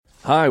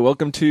Hi,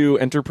 welcome to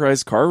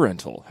Enterprise Car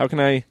Rental. How can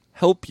I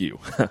help you?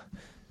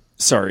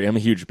 Sorry, I'm a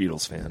huge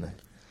Beatles fan.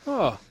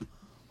 Oh,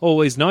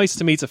 always nice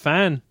to meet a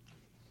fan.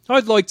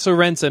 I'd like to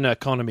rent an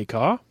economy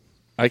car.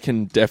 I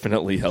can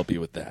definitely help you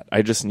with that.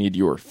 I just need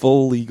your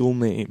full legal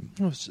name.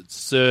 It's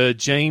Sir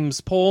James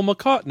Paul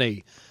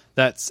McCartney.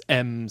 That's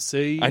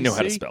MC. I know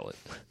how to spell it,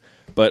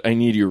 but I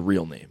need your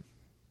real name.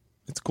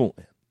 It's cool,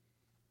 man.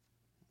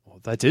 Well,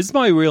 that is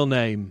my real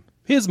name.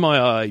 Here's my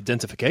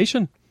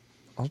identification.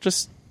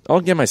 I'll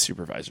get my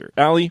supervisor.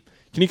 Allie,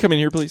 can you come in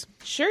here, please?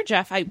 Sure,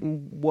 Jeff.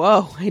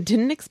 Whoa, I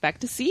didn't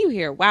expect to see you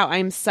here. Wow,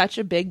 I'm such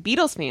a big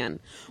Beatles fan.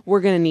 We're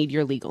going to need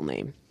your legal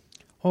name.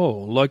 Oh,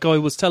 like I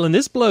was telling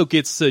this bloke,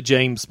 it's Sir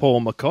James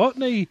Paul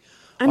McCartney.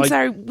 I'm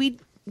sorry,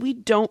 we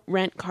don't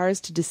rent cars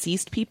to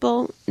deceased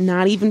people,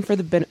 not even for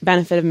the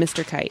benefit of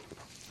Mr. Kite.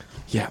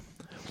 Yeah,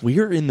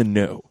 we're in the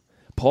know.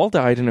 Paul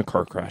died in a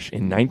car crash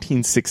in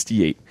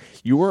 1968.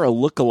 You are a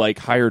look-alike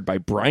hired by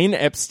Brian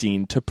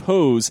Epstein to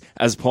pose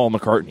as Paul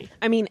McCartney.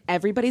 I mean,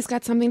 everybody's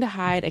got something to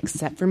hide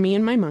except for me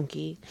and my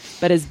monkey.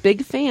 But as big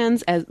a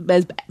fans as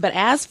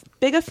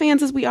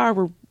we are,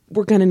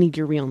 we're going to need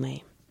your real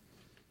name.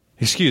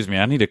 Excuse me,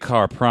 I need a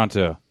car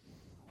pronto.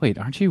 Wait,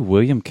 aren't you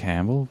William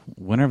Campbell,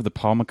 winner of the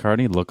Paul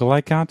McCartney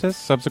Look-alike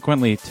Contest,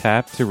 subsequently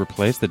tapped to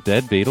replace the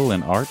dead Beatle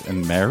in art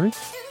and marriage?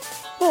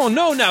 Oh,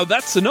 no, now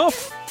that's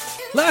enough.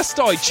 Last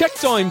I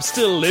checked, I'm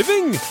still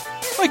living.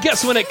 I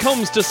guess when it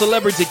comes to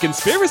celebrity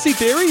conspiracy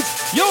theories,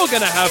 you're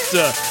gonna have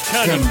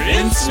to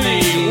convince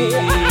me.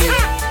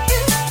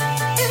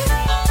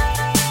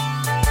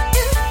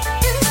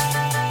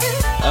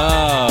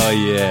 Oh,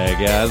 yeah,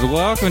 guys.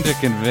 Welcome to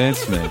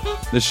Convince Me,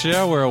 the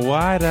show where a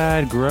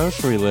wide-eyed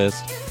grocery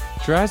list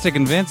tries to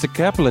convince a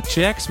couple of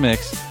Chex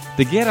Mix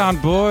to get on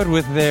board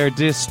with their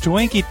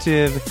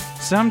distwinkative,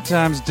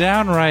 sometimes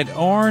downright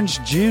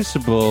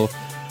orange-juiceable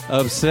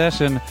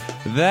obsession.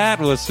 That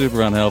was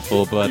super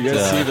unhelpful, but You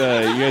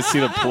guys see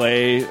the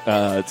play?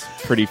 It's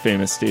a pretty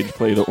famous stage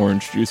play, The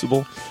Orange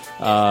Juiceable.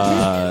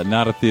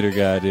 not a theater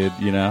guy, dude.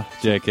 You know,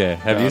 JK.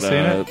 Have you seen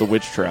it? The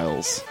Witch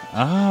Trials.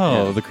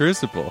 Oh, Yeah. The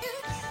Crucible.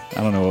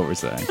 I don't know what we're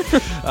saying.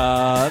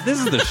 This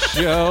is the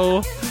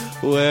show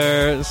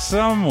where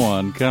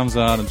someone comes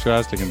on and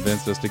tries to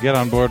convince us to get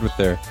on board with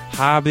their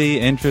hobby,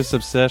 interest,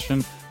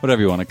 obsession,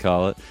 whatever you want to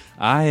call it.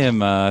 I am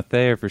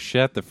Thayer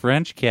Frechette, the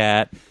French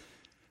cat.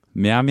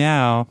 Meow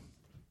meow.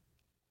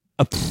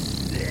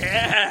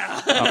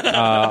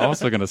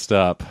 Also going to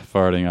stop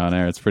farting on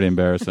air. It's pretty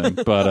embarrassing,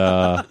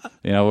 but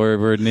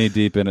we're knee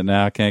deep in it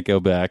now. Can't go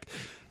back.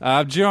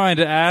 I'm joined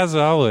as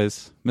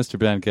always, Mr.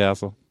 Ben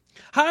Castle.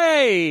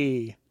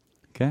 Hi.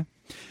 Okay,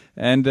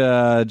 and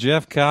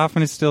Jeff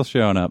Kaufman is still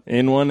showing up.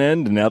 In one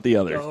end and out the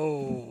other.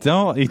 Oh,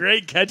 Don't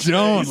great catchphrase.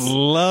 Don't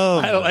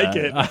love. I like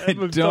that. it. I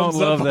I'm a don't thumbs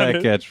love up that on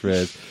it.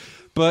 catchphrase.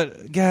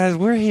 But guys,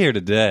 we're here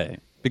today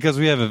because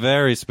we have a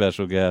very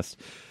special guest.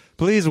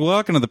 Please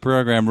welcome to the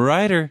program,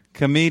 writer,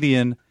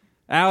 comedian,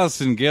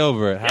 Allison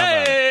Gilbert. How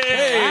about it?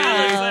 Hey,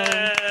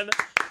 Allison.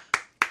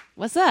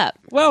 What's up?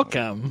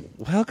 welcome.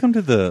 Welcome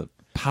to the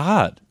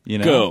pod. You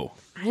know, Go.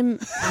 I'm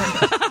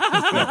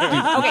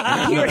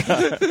okay.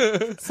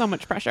 Here. So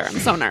much pressure. I'm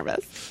so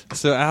nervous.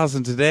 So,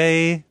 Allison,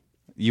 today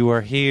you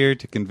are here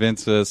to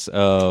convince us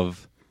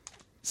of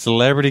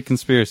celebrity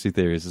conspiracy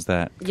theories. Is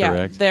that Yeah,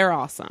 correct? they're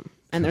awesome.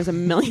 And there's a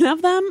million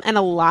of them, and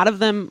a lot of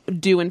them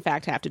do, in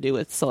fact, have to do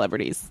with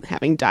celebrities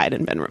having died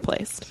and been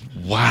replaced.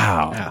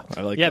 Wow.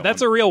 I like Yeah, that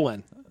that's one. a real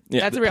one. Yeah,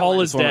 That's a real Paul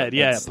one. is dead.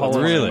 Yeah, That's Paul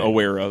what is Really? I'm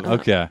aware of.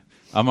 Okay.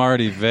 I'm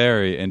already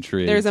very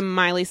intrigued. There's a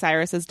Miley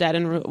Cyrus is dead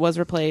and was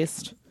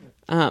replaced.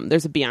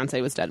 There's a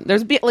Beyonce was dead.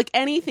 There's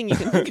anything you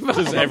can think about.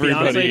 Just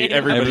everybody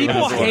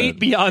People has hate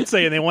one.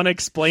 Beyonce and they want to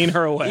explain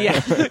her away. Yeah.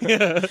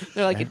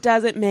 They're like, it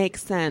doesn't make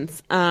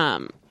sense.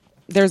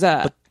 There's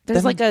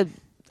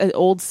an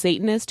old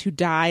Satanist who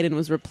died and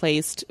was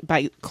replaced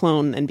by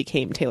clone and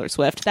became Taylor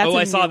Swift. That's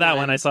I saw that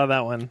one. I saw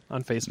that one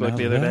on Facebook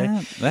the other day.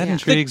 That Yeah.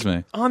 intrigues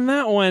me. On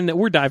that one,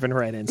 we're diving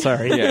right in.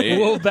 Sorry. Yeah,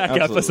 We'll back up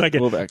a absolutely.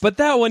 second. We'll back. But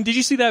that one, did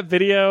you see that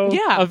video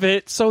Yeah. of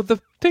it? So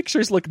the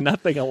pictures look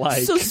nothing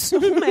alike. So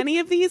many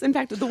of these. In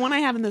fact, the one I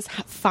have in this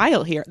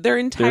file here, they're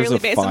entirely There's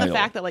a based on the file,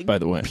 fact that by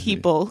the way.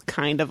 people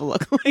kind of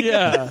look like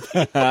yeah.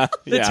 The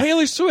Yeah.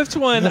 Taylor Swift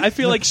one, I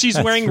feel like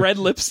she's wearing red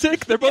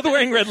lipstick. They're both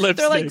wearing red lipstick.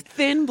 They're like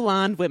thin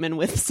blonde women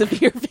with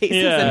severe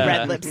faces Yeah. and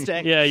red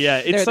lipstick. Yeah, yeah.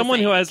 They're It's the someone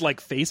who same. has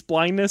like face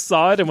blindness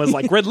saw it and was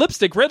like, red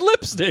lipstick, red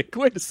lipstick.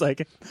 Wait a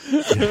second.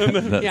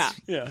 That's- Yeah.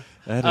 Yeah.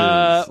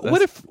 that is-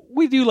 What if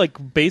we do like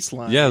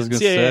baseline? Yeah, I was gonna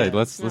say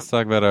let's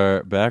talk about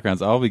our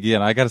backgrounds. I'll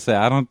begin. I gotta say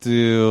I don't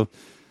do.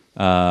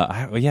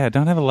 I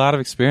don't have a lot of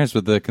experience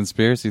with the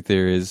conspiracy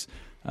theories,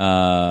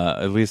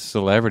 at least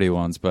celebrity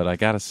ones. But I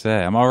gotta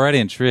say I'm already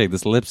intrigued.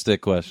 This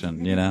lipstick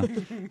question, you know,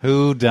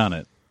 who done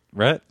it,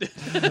 right?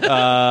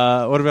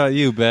 What about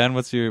you, Ben?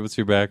 What's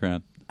your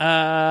background?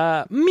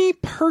 Me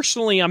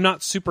personally, I'm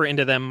not super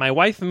into them. My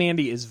wife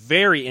Mandy is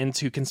very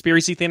into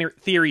conspiracy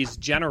theories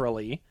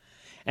generally,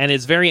 and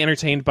is very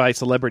entertained by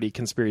celebrity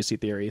conspiracy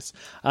theories.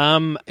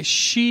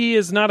 She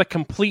is not a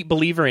complete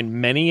believer in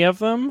many of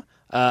them.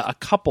 A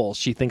couple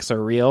she thinks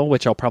are real,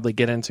 which I'll probably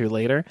get into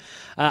later.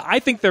 I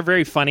think they're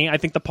very funny. I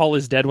think the Paul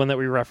is dead one that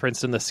we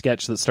referenced in the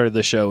sketch that started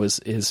the show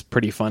is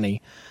pretty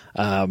funny.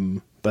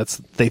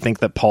 They think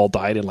that Paul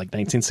died in like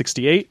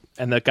 1968,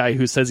 and the guy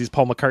who says he's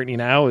Paul McCartney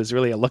now is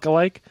really a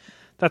lookalike.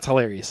 That's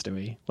hilarious to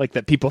me. Like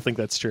that people think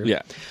that's true.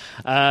 Yeah.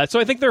 So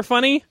I think they're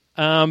funny.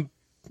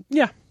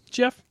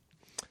 Jeff.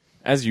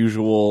 As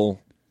usual,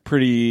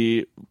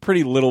 pretty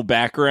little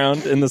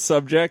background in the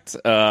subject.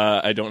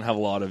 I don't have a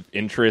lot of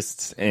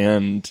interests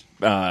and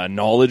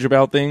knowledge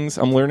about things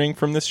I'm learning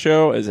from this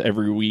show, as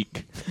every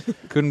week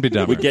Couldn't be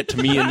done. we get to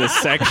me in this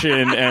section,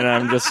 and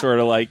I'm just sort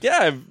of like,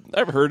 yeah,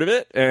 I've heard of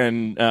it,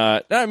 and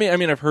I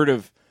mean, I've heard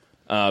of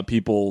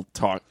people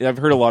talk. I've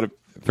heard a lot of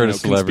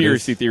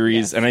conspiracy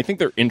theories, and I think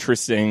they're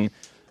interesting.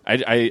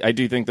 I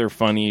do think they're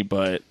funny,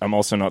 but I'm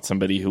also not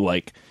somebody who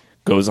like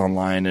goes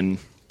online and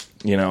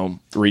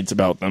reads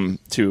about them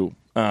to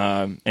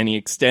any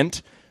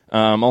extent.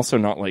 I'm also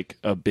not like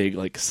a big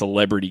like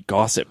celebrity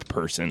gossip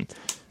person.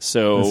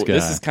 So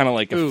this is kind of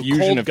like a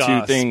fusion of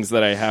two things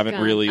that I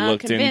haven't really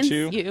looked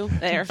into. You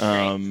there.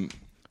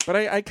 But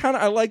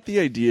I like the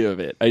idea of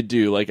it. I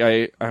do. Like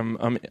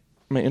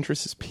my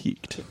interest is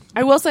piqued.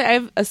 I will say I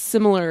have a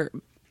similar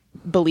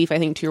belief, I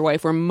think, to your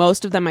wife, where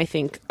most of them I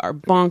think are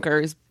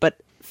bonkers, but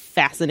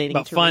fascinating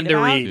But to fun read to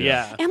about. read,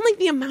 yeah. And like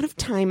the amount of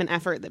time and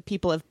effort that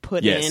people have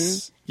put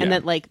Yes. in, Yeah. and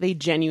that like they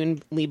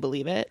genuinely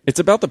believe it. It's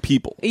about the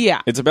people.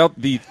 Yeah. It's about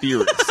the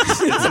theorists.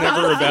 It's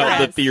never about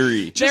the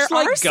theory. Just There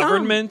are like some.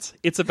 government,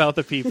 it's about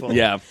the people.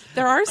 Yeah.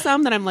 There are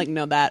some that I'm like,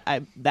 no, that I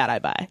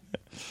buy.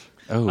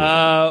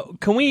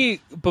 Can we,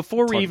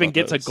 before we Talk even about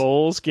get to those.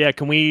 goals,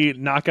 can we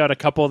knock out a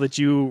couple that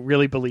you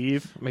really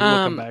believe? Maybe we'll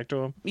come back to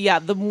them. Yeah,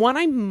 the one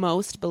I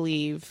most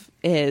believe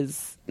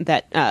is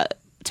that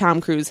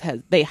Tom Cruise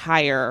they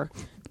hire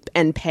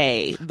and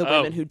pay the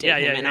women who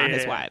date him and not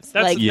his wives.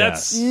 That's, Like,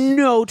 that's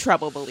no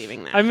trouble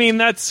believing that. I mean,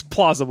 that's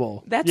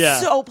plausible. That's yeah.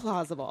 so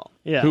plausible.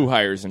 Yeah. Who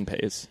hires and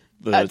pays?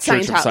 The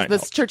Church of The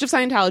Scientology. Church of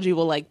Scientology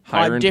will like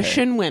Hire and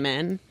audition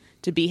women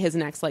to be his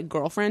next like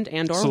girlfriend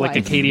and or So wife.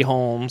 like a Katie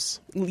Holmes.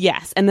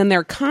 Yes, and then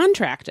they're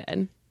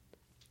contracted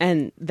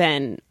and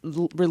then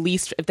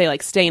released if they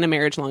like stay in a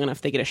marriage long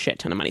enough. They get a shit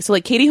ton of money. So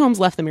like Katie Holmes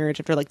left the marriage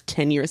after like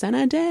 10 years and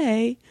a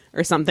day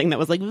or something that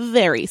was like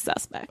very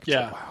suspect.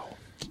 Yeah.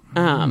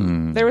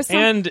 There was some,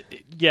 And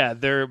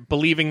they're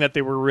believing that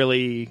they were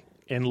really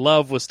in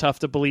love was tough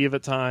to believe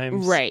at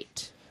times.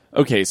 right.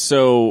 Okay,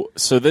 so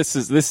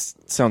this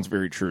sounds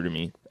very true to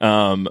me.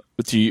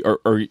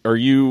 Are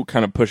you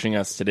kind of pushing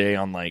us today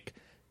on like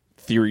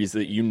theories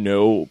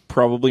that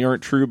probably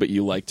aren't true, but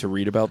you like to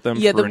read about them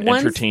for an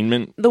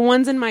entertainment? The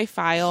ones in my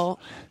file.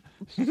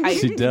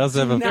 She does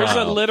have a There's a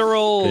file.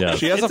 literal. Yeah.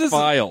 She has a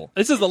file.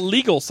 This is the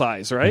legal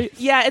size, right?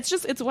 Yeah, it's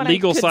what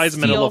Legal I could size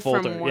manila steal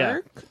folder, from yeah.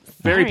 work.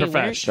 Very Fine,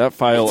 professional. That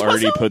file It's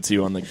already also- puts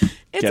you on the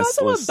It's guest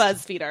also list. a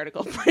BuzzFeed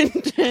article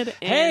printed.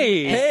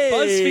 Hey,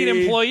 BuzzFeed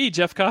employee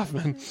Jeff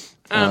Kaufman.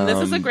 This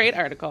is a great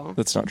article.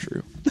 That's not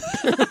true.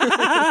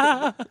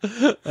 I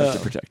have to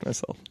protect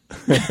myself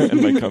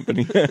and my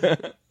company.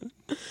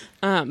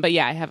 But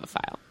yeah, I have a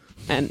file,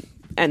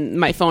 and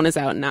my phone is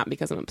out not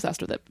because I'm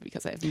obsessed with it, but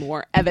because I have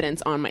more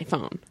evidence on my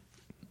phone.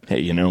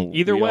 Hey,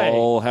 Either we way.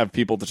 all have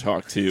people to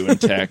talk to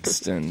and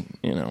text, and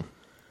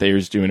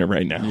Thayer's doing it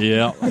right now.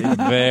 Yeah,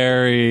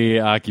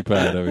 very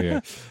occupied over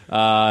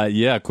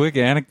here. Quick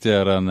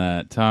anecdote on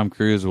that Tom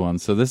Cruise one.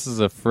 So this is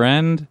a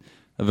friend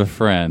of a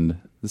friend.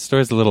 The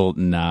story's a little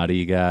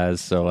naughty, guys.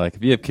 So, like,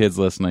 if you have kids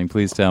listening,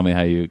 please tell me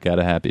how you got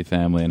a happy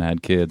family and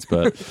had kids.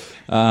 But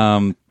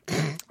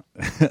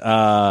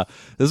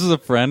this is a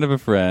friend of a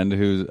friend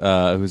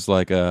who's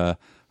like a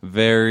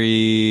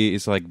very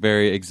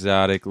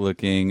exotic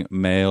looking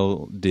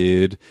male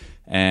dude,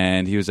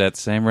 and he was at the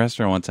same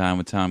restaurant one time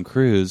with Tom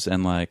Cruise,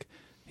 and like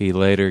he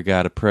later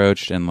got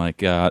approached and like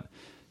got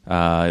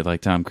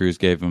like Tom Cruise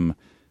gave him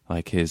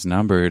like his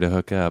number to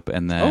hook up,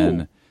 and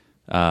then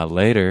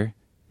later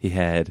he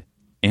had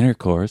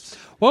intercourse,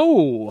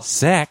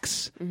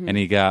 sex, and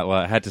he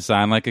got had to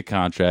sign like a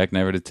contract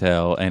never to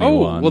tell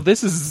anyone. Oh, well,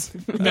 this is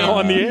now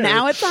on the air.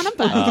 Now it's on a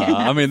podcast.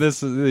 I mean,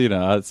 this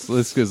is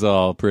this is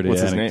all pretty What's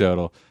his name?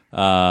 anecdotal.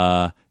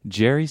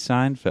 Jerry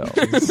Seinfeld,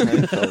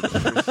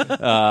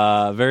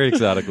 very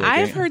exotic looking.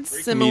 I've heard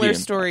similar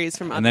comedian. stories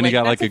from. and then he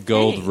got like a that's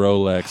gold thing.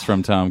 Rolex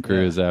from Tom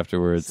Cruise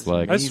afterwards.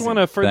 Like, I just want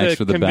to thanks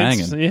for the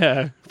convince,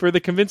 banging. for the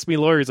convince me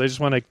lawyers. I just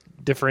want to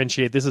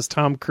differentiate. This is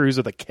Tom Cruise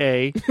with a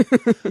K.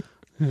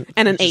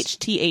 and an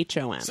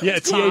HTHOM. Yeah,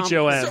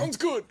 THOM. Sounds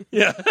good.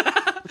 Yeah,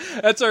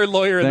 that's our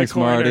lawyer Thanks, in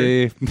the corner.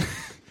 Marty.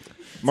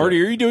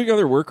 Marty, are you doing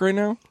other work right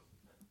now?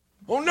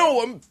 Oh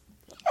no,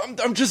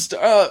 I'm just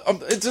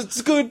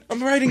it's good.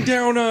 I'm writing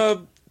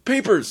down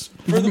papers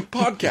for the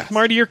podcast.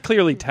 Marty, you're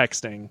clearly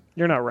texting.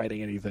 You're not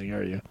writing anything,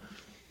 are you?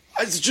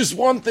 It's just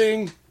one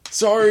thing.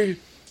 Sorry,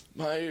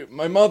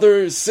 my mother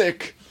is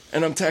sick,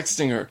 and I'm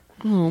texting her.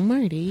 Oh,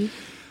 Marty.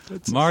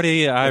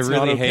 Marty, I That's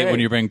really not hate okay. when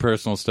you bring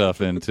personal stuff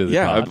into the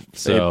Yeah, pod.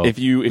 So if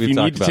you we've need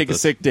talked to about take a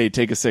this. sick day,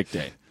 take a sick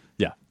day.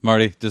 Yeah,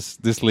 Marty,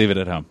 just leave it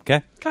at home,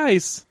 okay?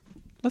 Guys,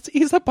 Let's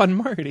ease up on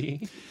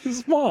Marty.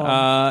 He's small.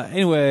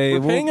 Anyway,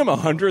 We're paying him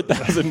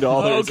 $100,000.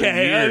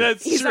 Okay,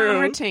 that's He's true. on a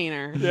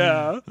retainer.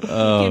 Yeah. He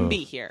can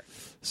be here.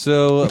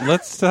 So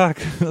let's talk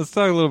a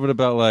little bit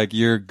about like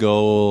your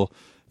goal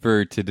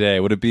for today.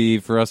 Would it be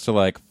for us to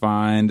like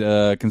find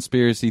a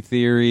conspiracy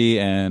theory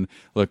and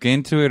look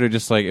into it, or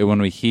just like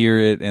when we hear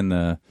it in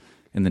the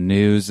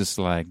news, just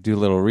like do a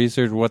little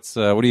research? What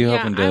are you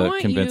hoping to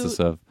convince us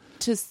of?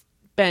 To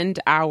spend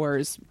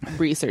hours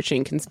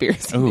researching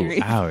conspiracy Ooh,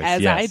 theories hours,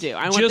 as yes. I do.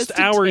 I want Just this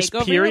to hours,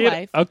 take over your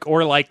period? life.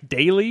 Or like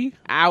daily?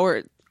 I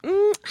don't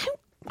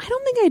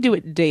think I do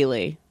it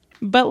daily,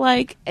 but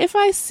like if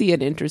I see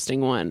an interesting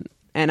one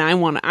and I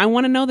want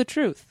to know the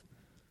truth,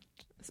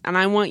 and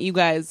I want you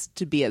guys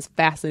to be as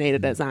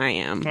fascinated as I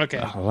am, Okay.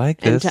 I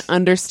like and this. to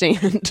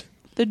understand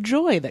the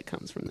joy that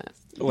comes from this.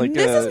 Like,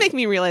 this is making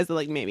me realize that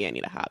like maybe I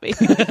need a hobby.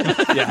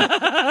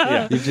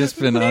 Yeah. You've just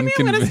been Maybe I'm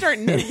going to unconvinced. start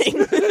knitting.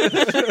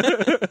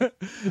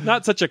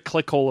 Not such a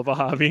clickhole of a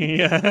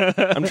hobby.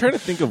 I'm trying to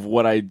think of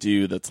what I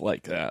do that's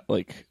like that.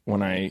 Like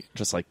when I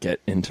just like get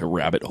into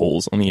rabbit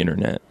holes on the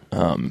internet.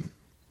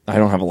 I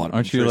don't have a lot of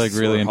Aren't you like interests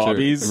really or into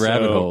hobbies,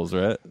 rabbit so- holes,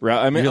 right?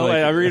 I mean, You're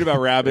like- I read about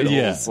rabbit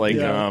Yeah. holes, like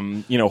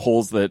Yeah.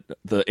 holes that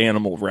the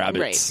animal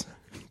rabbits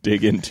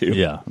dig into.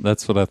 Yeah,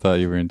 that's what I thought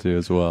you were into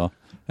as well.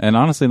 And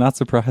honestly, not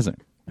surprising.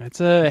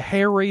 It's a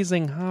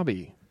hair-raising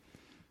hobby.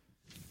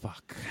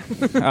 Fuck.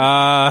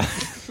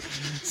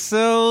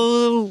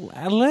 So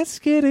let's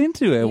get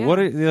into it. Yeah. What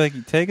are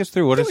like? Take us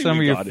through. What are Really, some of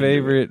we your got into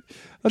favorite?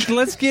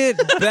 Let's get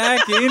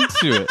back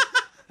into it.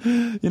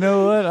 You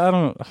know what? I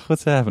don't.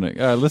 What's happening?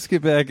 All right, let's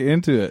get back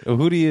into it.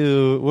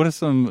 What are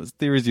some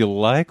theories you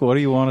like? What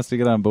do you want us to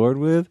get on board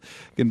with?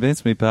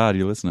 Convince me, Pod.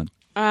 You're listening.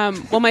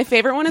 Well, my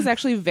favorite one is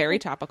actually very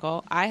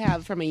topical. I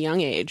have, from a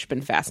young age,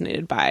 been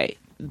fascinated by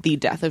the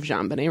death of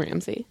Jean-Benet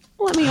Ramsey.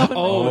 Let me open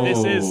my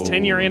This is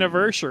 10-year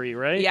anniversary,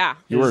 right? Yeah.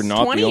 You are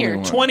not 20 the only year-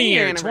 one. 20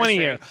 year.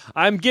 anniversary.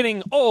 I'm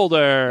getting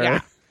older.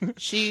 Yeah.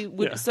 She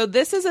would. So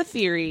this is a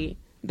theory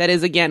that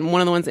is, again,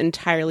 one of the ones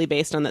entirely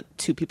based on that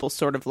two people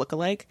sort of look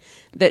alike.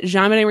 That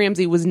Jean-Benet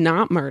Ramsey was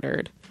not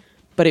murdered,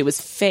 but it was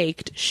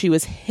faked. She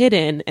was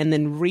hidden and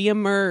then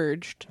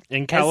reemerged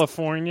In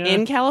California?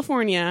 In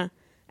California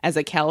as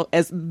the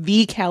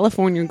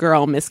California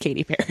girl, Miss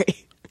Katy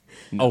Perry.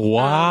 A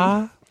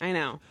what? I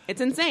know.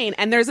 It's insane.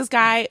 And there's this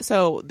guy,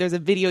 so there's a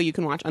video you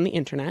can watch on the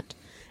internet,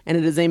 and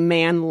it is a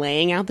man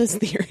laying out this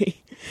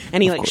theory.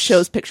 And he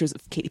shows pictures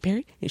of Katy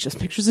Perry, and he shows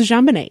pictures of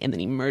Jean-Benet, and then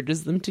he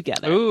merges them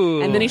together.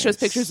 Ooh. And then he shows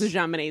pictures of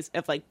Jean-Benet's,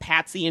 of like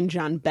Patsy and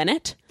John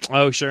Bennett,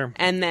 Oh, sure.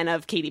 and then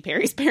of Katy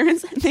Perry's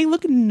parents, and they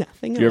look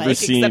nothing You ever alike,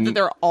 seen- except that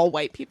they're all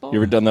white people. You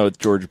ever done that with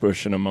George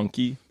Bush and a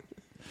monkey?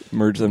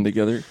 Merge them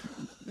together?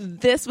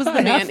 This was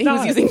the man. He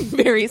was using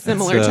very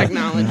similar That's,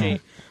 technology.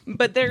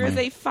 But there is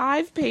a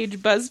 5-page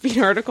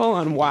BuzzFeed article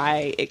on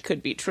why it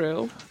could be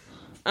true.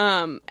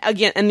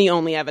 Again, and the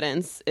only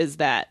evidence is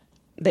that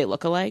they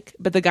look alike.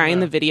 But the guy in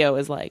the video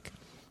is like,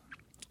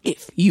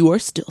 if you are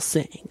still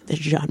saying that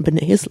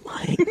Jean-Benet is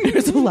lying,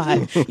 there's a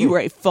lie. You are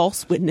a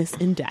false witness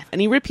in death. And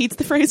he repeats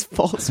the phrase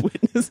false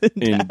witness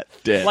in In death.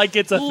 death. Like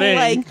it's a thing.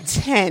 Like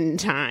 10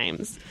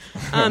 times.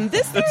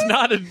 that's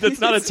not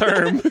a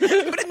term. But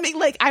it made,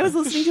 like, I was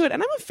listening to it,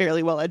 and I'm a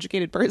fairly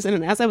well-educated person,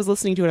 and as I was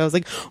listening to it, I was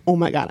like, oh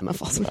my god, I'm a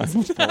false witness.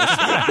 It's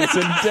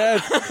in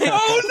death.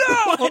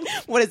 Oh no!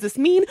 What does this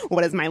mean?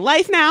 What is my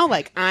life now?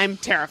 Like, I'm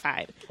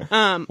terrified.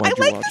 I you like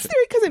watch this it?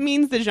 theory because it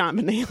means that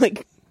Jean-Benet,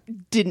 like,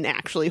 didn't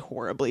actually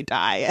horribly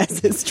die,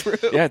 as is true.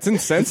 Yeah, it's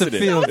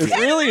insensitive. It's It's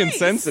really nice.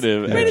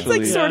 insensitive. Right, it's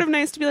like actually. sort of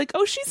nice to be like,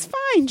 oh, she's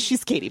fine.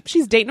 She's Katy.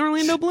 She's dating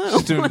Orlando Bloom.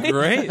 She's doing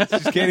great.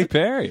 She's Katy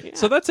Perry.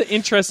 So that's an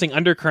interesting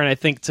undercurrent, I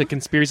think, to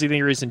conspiracy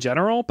theories in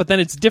general. But then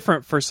it's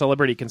different for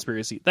celebrity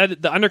conspiracy.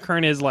 That the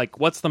undercurrent is like,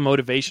 what's the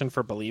motivation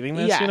for believing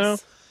this? Yes. You know.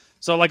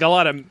 So like a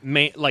lot of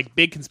like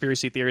big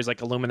conspiracy theories,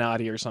 like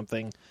Illuminati or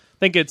something. I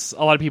think it's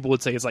a lot of people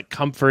would say it's like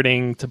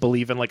comforting to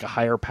believe in like a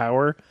higher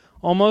power.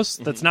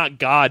 Almost that's not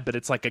God, but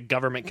it's like a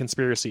government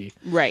conspiracy.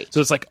 Right.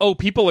 So it's like, oh,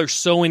 people are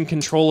so in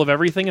control of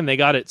everything, and they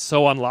got it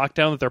so on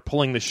lockdown that they're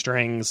pulling the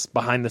strings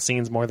behind the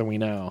scenes more than we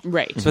know.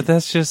 Right. But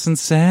that's just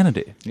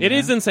insanity. It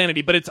is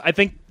insanity, but it's. I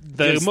think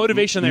the Gives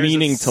motivation there is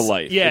meaning it's- to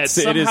life. Yeah, It it's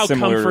is somehow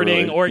similar,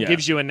 comforting, or it yeah.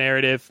 gives you a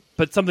narrative.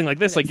 But something like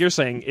this, like you're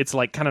saying, it's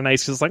like kind of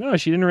nice because it's like, oh,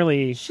 she didn't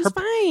really. She's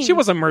fine. She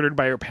wasn't murdered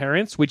by her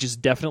parents, which is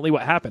definitely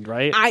what happened,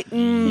 right? I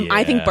think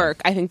Yeah.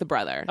 Burke. I think the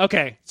brother.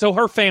 Okay, so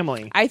her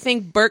family. I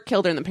think Burke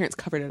killed her and the parents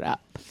covered it up.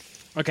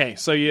 Okay,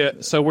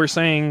 so we're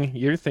saying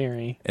your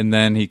theory. And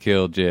then he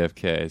killed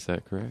JFK. Is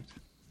that correct?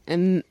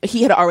 And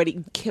he had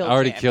already killed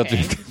Already JFK. killed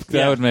JFK. That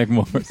Yeah. would make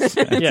more sense.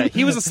 Yeah,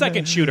 he was a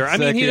second shooter. I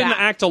mean, he Second.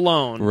 didn't act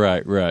alone.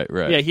 Right.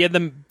 Yeah, he had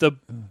the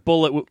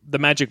bullet, the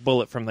magic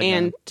bullet from the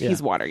And gun.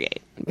 he's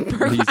Watergate. I'm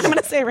going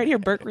to say it right here,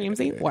 Burke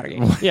Ramsey,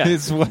 Watergate. Yeah.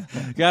 It's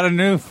got a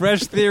new,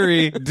 fresh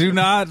theory. Do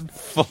not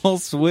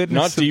false witness.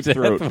 Not of Deep death.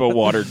 Throat, but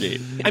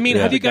Watergate. I mean,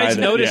 have you guys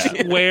The guy that- noticed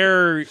yeah.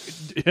 where?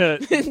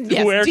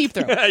 Where Deep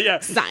Throat. yeah,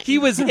 Science. he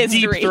was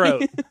History. Deep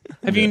Throat.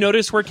 Have you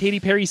noticed where Katy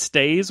Perry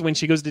stays when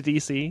she goes to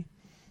DC?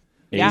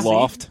 A Yeah.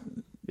 loft.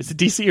 Is it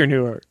DC or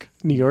New York?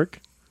 New York.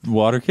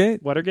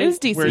 Watergate? It was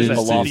DC. Where is The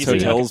that? Loft DC?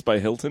 Hotels by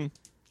Hilton.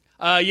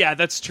 Yeah,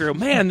 that's true.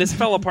 Man, this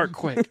fell apart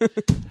quick.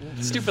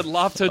 Stupid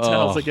loft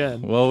hotels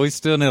again. Well, we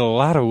still need a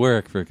lot of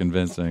work for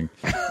convincing.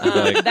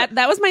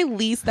 That was my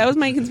least. That was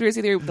my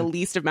conspiracy theory with the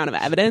least amount of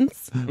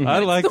evidence. I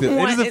liked it.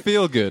 It is a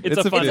feel good. it's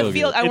It's a a fun- feel it's a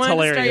good. I It's wanted to start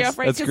you hilarious. off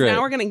right That's because great.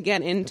 now we're going to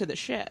get into the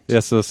shit. Yeah,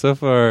 so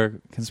far,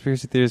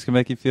 conspiracy theories can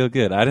make you feel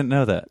good. I didn't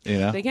know that, you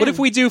know? They can. What if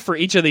we do for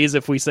each of these?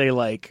 If we say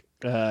like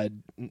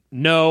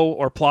no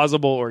or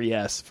plausible or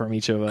yes from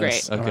each of us.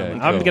 Great. Okay,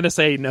 I'm cool. gonna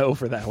say no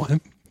for that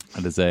one.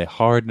 That is a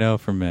hard no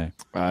from me.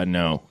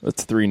 No.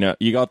 That's 3 no.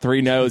 You got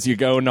 3 no's. You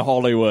go into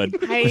Hollywood.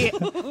 I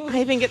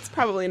think it's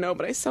probably no,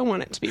 but I still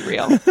want it to be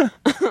real. Feels So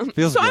good.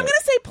 I'm going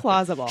to say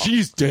plausible.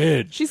 She's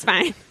dead. She's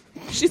fine.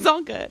 She's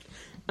all good.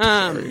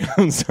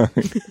 I'm sorry.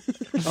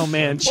 Oh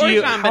man, Or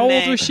Jean how old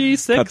Benet. was she?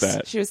 6? Cut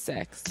that. She was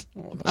 6.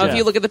 Oh, Jeff, if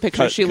you look at the picture,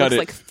 cut- she cut looks it.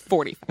 like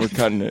 40. We're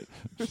cutting it.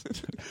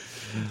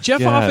 Jeff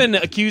God. often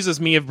accuses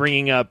me of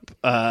bringing up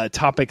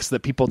topics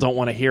that people don't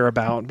want to hear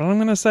about, but I'm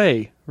going to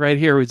say right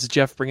here is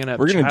Jeff bringing up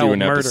We're going to child do an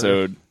murder.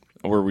 episode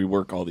where we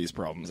work all these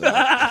problems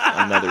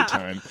out another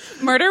time.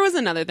 Murder was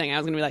another thing. I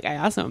was going to be like, I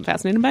also am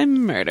fascinated by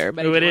murder.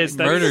 But Oh, I it didn't is. want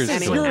to Murder's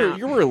freak so- anyone out.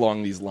 You were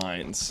along these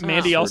lines.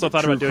 Mandy also Sort of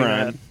thought about true doing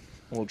crime. that.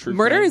 A little true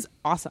Murder crime. is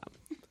awesome.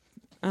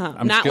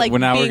 I'm not just like well,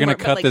 now we're being going to mur-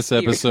 but, cut like, this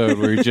theory. episode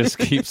where you just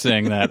keep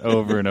saying that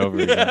over and over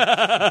again.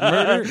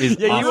 Murder is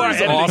Yeah, you are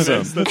awesome. editing awesome.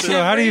 this. That's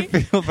So how do you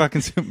feel about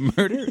consuming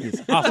murder?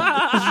 Is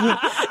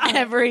awesome.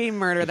 Every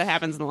murder that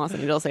happens in the Los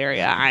Angeles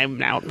area, I'm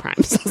now a prime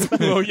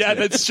suspect. Oh yeah,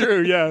 that's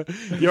true. Yeah,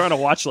 you're on a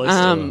watch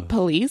list.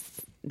 Police?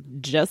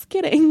 Just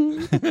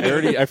kidding.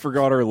 I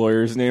forgot our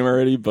lawyer's name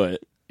already, but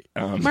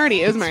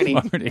Marty. It was Marty.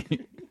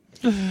 Marty.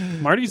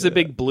 Marty's a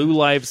big Blue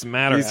Lives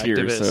Matter he's here,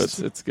 activist.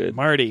 so it's good.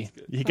 Marty,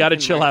 you got to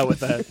chill out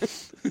with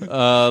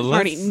that.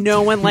 Marty,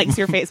 no one likes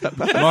your Facebook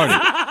post.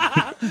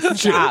 Marty,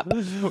 Stop.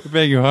 we're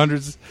paying you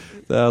hundreds,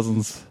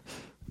 thousands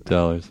of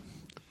dollars.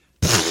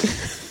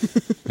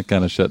 I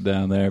kind of shut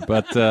down there,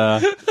 but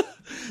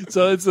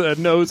So it's a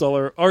nose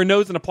or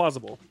nose and a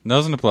plausible.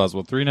 no's and a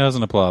plausible. 3 no's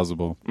and a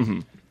plausible.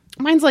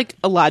 Mine's like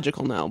a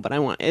logical no, but I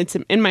want it's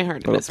in my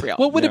heart. It's real.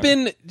 What would have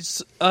been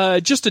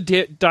just to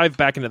dive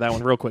back into that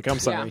one real quick? I'm Yeah.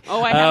 sorry.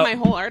 Oh, I have my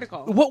whole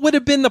article. What would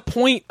have been the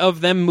point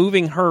of them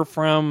moving her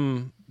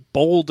from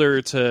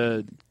Boulder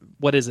to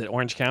what is it,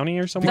 Orange County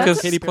or something? Because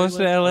That's Katie a- close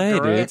to L.A.,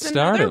 dude. It's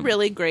another Stardom.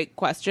 really great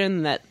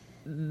question that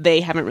they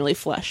haven't really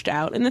fleshed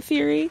out in the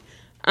theory.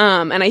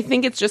 And I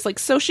think it's just like,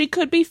 so she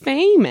could be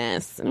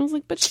famous. And I was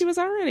like, but she was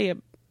already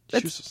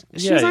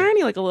she was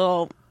already like a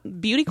little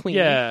beauty queen.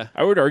 Yeah.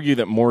 I would argue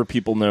that more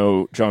people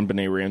know John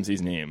Benet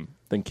Ramsey's name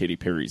than Katy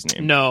Perry's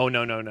name. No.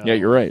 Yeah,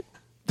 you're right.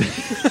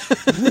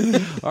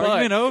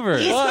 Argument over.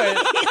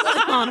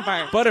 Falling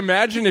apart. But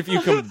imagine if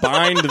you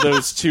combined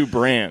those two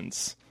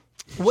brands.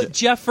 What,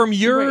 Jeff, from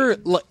your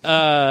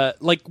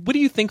like, what do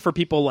you think for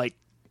people like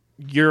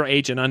your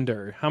age and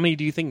under? How many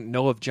do you think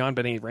know of John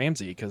Benet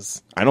Ramsey?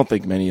 Because I don't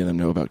think many of them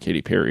know about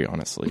Katy Perry,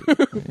 honestly.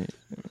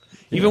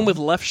 even with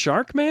Left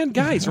Shark, man,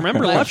 guys,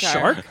 remember Left Left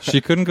Shark? Shark.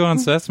 She couldn't go on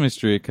Sesame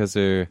Street because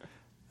her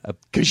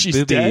 'Cause she's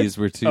boobies dead?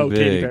 were too Oh,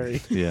 Katy big.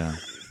 Perry. Yeah.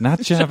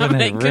 Not John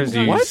Benet. couldn't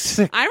go- You What?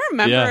 sick. I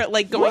remember Yeah.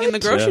 like going in the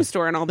grocery Yeah.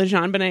 store and all the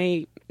Jean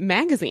Benet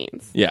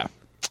magazines. Yeah.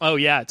 Oh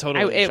yeah,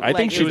 totally. I think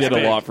Like, she it was did a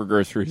big. lot for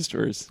grocery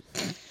stores.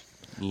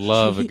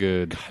 Love a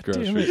good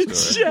grocery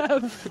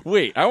store.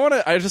 Wait,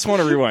 I just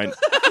want to rewind.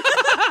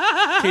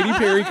 Katy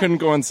Perry couldn't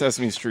go on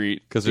Sesame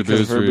Street Because of her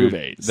her boobs.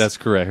 boobies. That's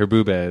correct. Her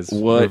boobies.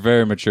 What? We're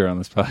very mature on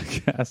this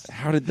podcast.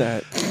 How did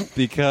that?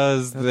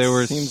 Because they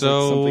were seems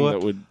so like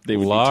something that they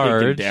would be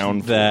large taken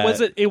down for.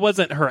 that It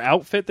wasn't her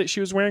outfit that she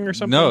was wearing or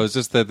something? no, it's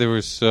just that they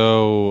were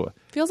so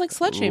Feels like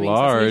slut shaming.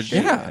 large.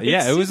 Sesame Street.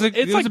 Yeah, it was a It's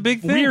it was like a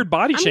big thing. weird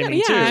body I'm gonna,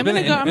 shaming too. I'm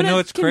gonna go. I'm And gonna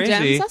what's condemn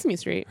crazy? Sesame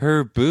Street.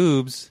 Her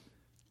boobs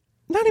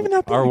Not even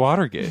that big. are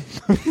Watergate.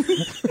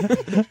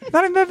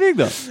 Not even that big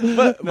though.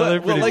 But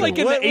they're pretty like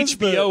in the what was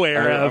HBO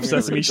era I'm of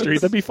gonna Sesame read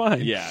Street, that'd be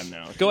fine. Yeah,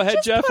 no. Go ahead,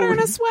 Just Jeff. put her in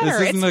a This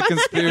sweater. isn't It's a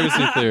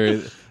conspiracy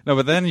theory. No,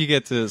 but then you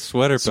get to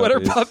sweater Sweater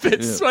puppies.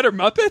 puppets, Yeah. sweater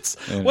muppets.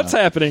 Yeah. What's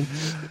happening?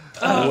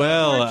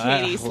 Well, Poor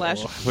Katie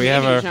slash we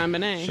have maybe our Jean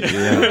Benet.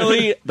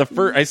 Really,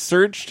 I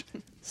searched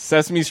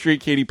Sesame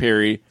Street Katy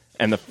Perry,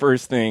 and the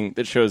first thing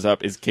that shows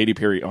up is Katy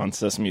Perry on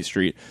Sesame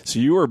Street. So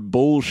you are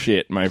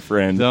bullshit, my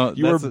friend.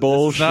 You are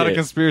bullshit. It's not a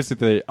conspiracy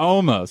theory.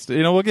 Almost.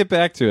 You know, we'll get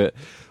back to it.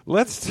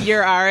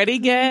 You're already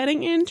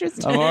getting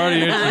interested. I'm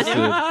already interested.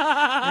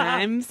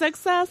 I'm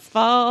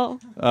successful.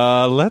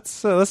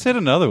 Let's hit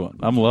another one.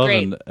 I'm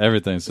loving Great.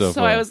 everything so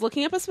far. I was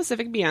looking up a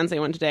specific Beyonce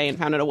one today and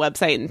found out a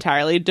website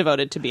entirely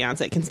devoted to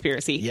Beyonce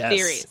conspiracy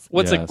theories.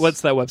 What's Yes.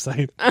 what's that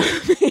website?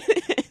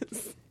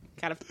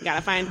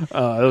 Gotta find.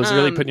 I was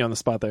really putting you on the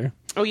spot there.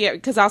 Oh yeah,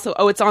 because also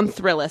it's on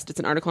Thrillist. It's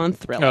an article on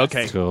Thrillist. Oh,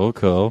 okay.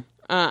 Cool.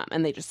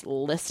 And they just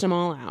list them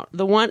all out.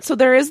 So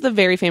there is the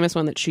very famous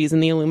one that she's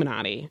in the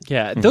Illuminati.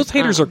 Yeah, those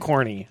haters are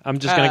corny. I'm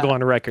just going to go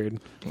on record.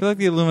 I feel like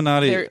the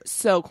Illuminati... They're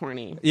so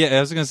corny. Yeah,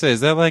 I was going to say, is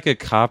that like a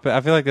cop-out?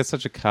 I feel like that's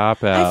such a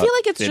cop-out. I feel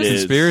like it's just...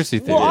 conspiracy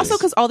theory. Well, also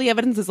because all the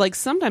evidence is like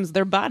sometimes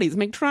their bodies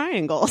make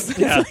triangles.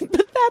 Yeah. It's like,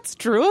 but that's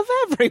true of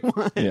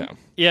everyone. Yeah.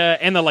 Yeah,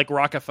 and the like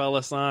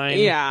Rockefeller sign.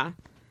 Yeah.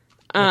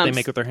 That they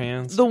make with their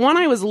hands. The one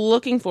I was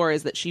looking for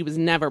is that she was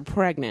never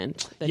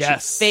pregnant. That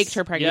yes. she faked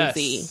her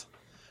pregnancy. Yes.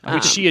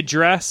 Which she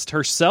addressed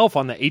herself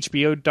on the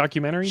HBO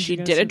documentary. She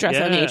did address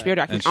it on the HBO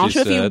documentary.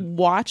 Also, if you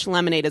watch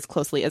Lemonade as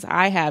closely as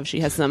I have, she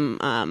has some,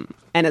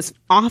 and as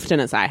often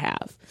as I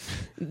have,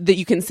 that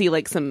you can see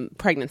like some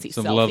pregnancy selfies.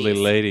 Some lovely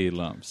lady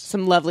lumps.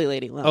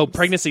 Oh,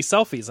 pregnancy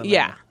selfies.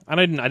 Yeah. I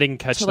didn't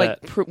catch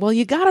that. Well,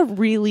 you gotta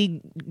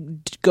really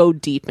go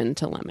deep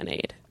into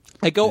Lemonade.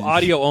 I go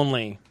audio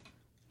only.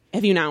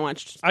 Have you not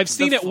watched? I've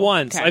seen it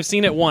once. Okay. I've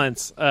seen it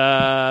once.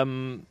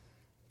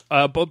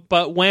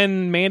 But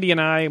when Mandy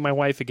and I, my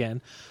wife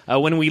again,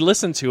 when we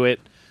listen to it,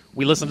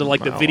 we listen to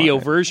like the video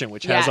version,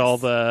 which has all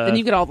the then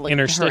you get all the like,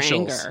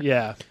 interstitials. her anger.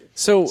 Yeah,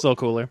 so still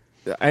cooler.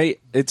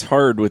 It's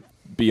hard with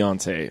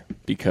Beyonce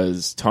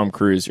because Tom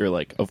Cruise, you're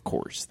like, of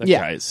course, that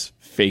guy's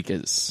fake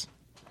as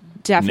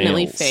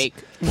definitely nails. fake.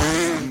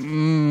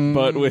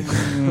 But with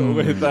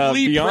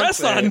Beyonce,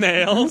 press on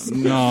nails.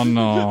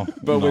 No.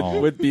 But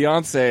with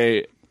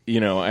Beyonce,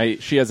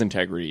 she has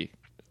integrity.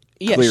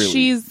 Yeah,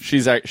 clearly.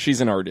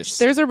 She's an artist.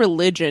 There's a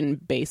religion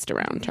based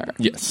around her.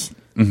 Yes.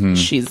 Mm-hmm.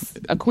 She's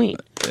a queen.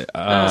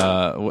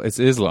 It's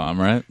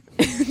Islam, right?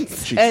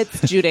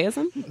 It's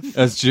Judaism.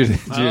 It's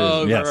Judaism.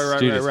 Oh, yes,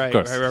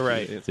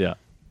 right. Yeah.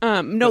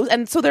 No,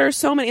 and so there are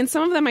so many, and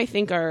some of them I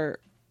think are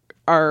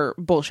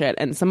bullshit,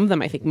 and some of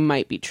them I think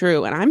might be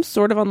true. And I'm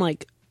sort of on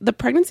like the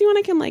pregnancy one.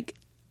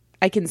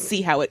 I can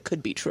see how it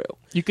could be true.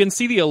 You can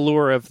see the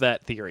allure of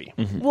that theory.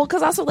 Mm-hmm. Well,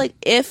 because also, like,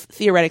 if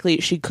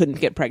theoretically she couldn't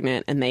get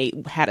pregnant and they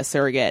had a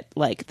surrogate,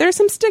 like, there's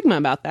some stigma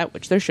about that,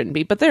 which there shouldn't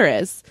be, but there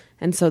is.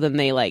 And so then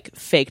they, like,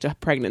 faked a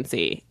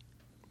pregnancy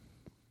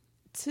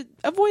to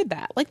avoid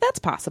that. Like, that's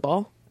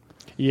possible.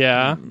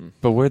 Yeah.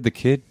 But where'd the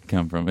kid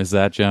come from? Is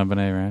that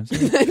JonBenet Ramsey?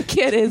 The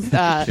kid is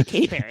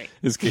Katy Perry.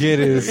 His kid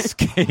is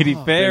Katy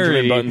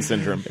Perry. Benjamin Button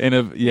syndrome.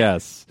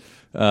 Yes.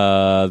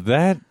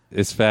 That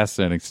is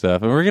fascinating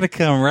stuff. And we're going to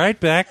come right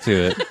back to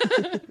it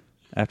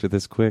after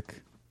this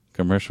quick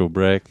commercial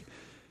break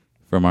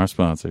from our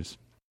sponsors.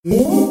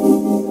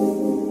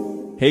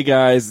 Hey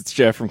guys, it's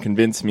Jeff from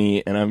Convince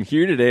Me, and I'm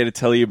here today to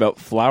tell you about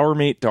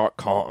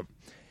flowermate.com.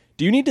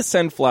 Do you need to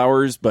send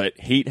flowers but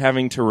hate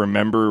having to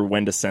remember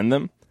when to send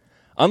them?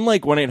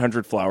 Unlike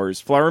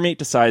 1-800-Flowers, Flowermate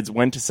decides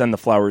when to send the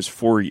flowers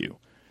for you.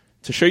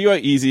 To show you how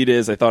easy it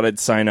is, I thought I'd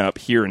sign up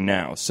here and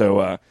now.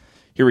 So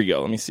here we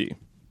go. Let me see.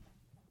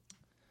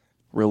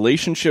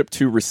 Relationship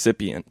to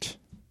recipient.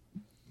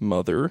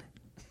 Mother.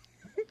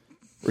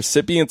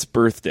 Recipient's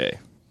birthday.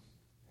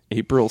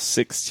 April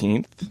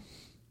 16th.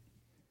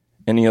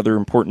 Any other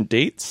important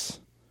dates?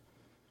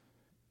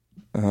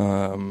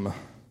 Other.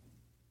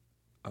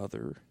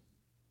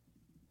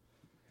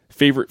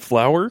 Favorite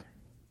flower?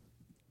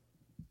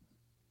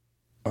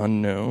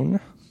 Unknown.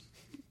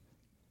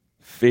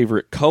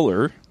 Favorite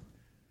color?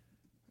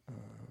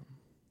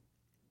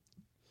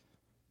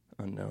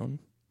 Unknown.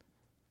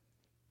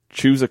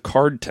 Choose a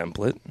card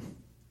template.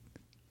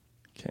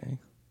 Okay.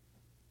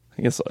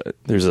 I guess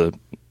there's a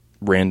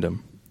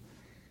random.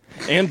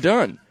 And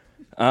done.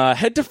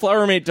 Head to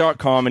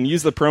flowermate.com and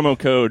use the promo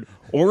code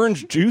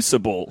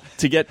OrangeJuiceable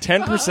to get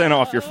 10%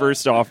 off your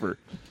first offer.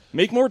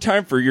 Make more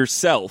time for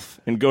yourself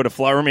and go to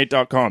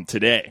flowermate.com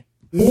today.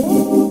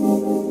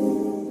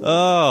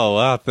 Oh,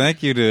 wow.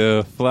 Thank you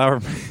to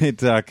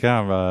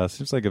flowermate.com.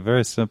 Seems like a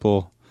very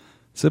simple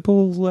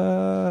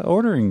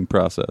ordering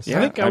process.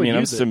 Yeah,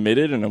 I'm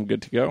submitted and I'm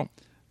good to go.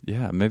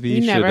 Yeah, maybe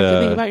you should... never have to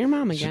think about your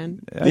mom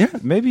again.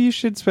 Maybe you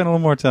should spend a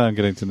little more time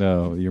getting to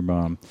know your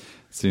mom,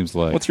 seems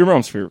like. What's your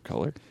mom's favorite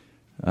color?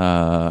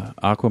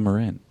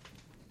 Aquamarine.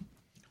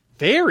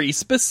 Very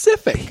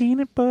specific.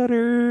 Peanut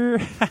butter.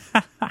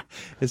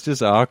 It's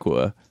just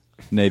aqua.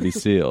 Navy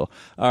SEAL.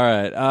 All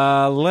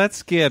right,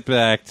 let's get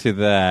back to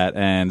that.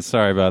 And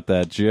sorry about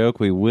that joke.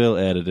 We will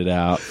edit it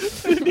out.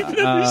 I didn't even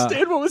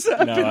understand what was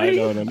happening. No, I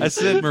don't understand. I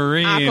said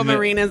marine.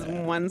 Aquamarine is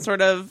one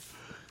sort of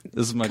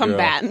this is my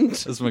combatant. Girl.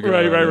 This is my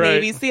girl. Right.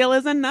 Navy SEAL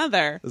is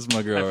another. This is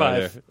my girl.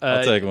 High right five. there.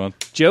 I'll take one.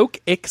 Joke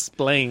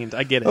explained.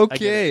 I get it.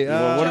 Okay.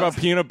 Well, what about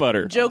peanut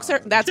butter? Jokes are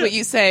that's what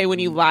you say when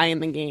you lie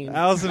in the game.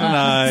 Allison and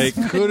I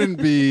couldn't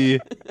be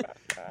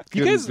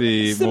more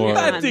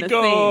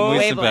simpatico.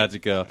 Muy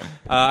simpatico.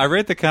 I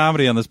rate the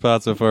comedy on this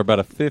pod so far about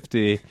a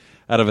 50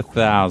 out of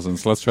 1,000,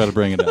 so let's try to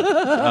bring it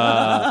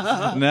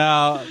up.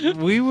 Now,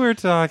 we were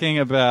talking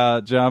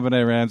about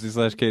JonBenet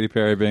Ramsey / Katy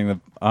Perry being the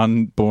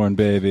unborn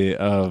baby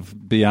of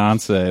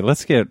Beyonce.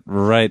 Let's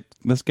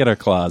get our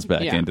claws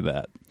back into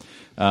that.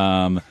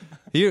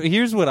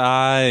 Here's what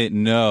I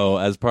know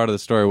as part of the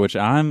story, which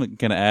I'm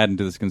going to add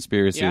into this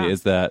conspiracy,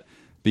 is that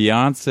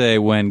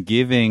Beyonce, when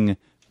giving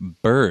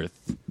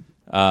birth,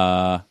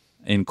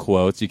 in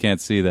quotes, you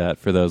can't see that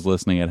for those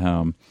listening at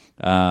home,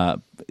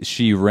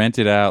 she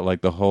rented out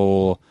like the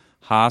whole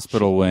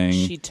hospital wing.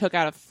 She took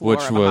out a floor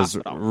which of a was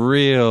hospital.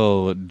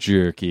 real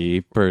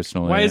jerky,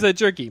 personally. Why is that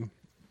jerky?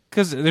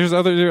 Because there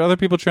are other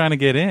people trying to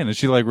get in, and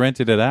she like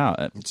rented it out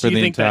for Do you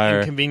the think that entire.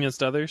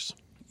 inconvenienced others?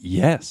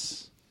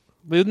 Yes,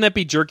 Wouldn't that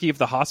be jerky of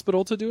the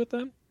hospital to do it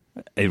then?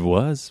 it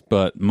was,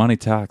 but money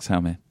talks,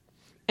 homie.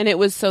 And it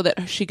was so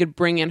that she could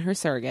bring in her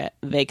surrogate,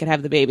 they could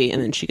have the baby,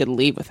 and then she could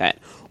leave with it.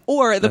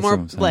 Or the That's more what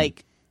I'm saying.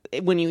 like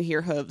when you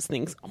hear hooves,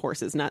 things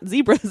horses, not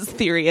zebras.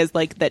 Theory is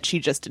like that she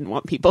just didn't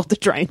want people to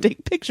try and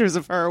take pictures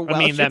of her while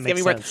mean, she that was makes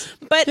giving birth.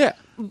 sense.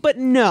 But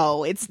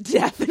no, it's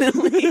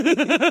definitely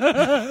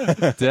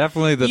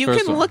Definitely the you first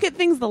can one. look at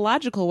things the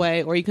logical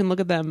way, or you can look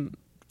at them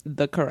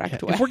the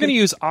correct way. If we're going to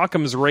use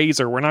Occam's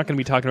razor, we're not going to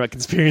be talking about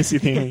conspiracy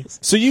theories.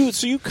 So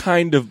you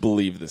kind of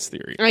believe this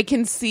theory, I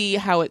can see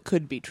how it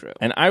could be true.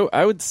 and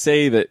I would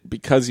say that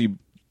because you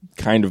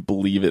kind of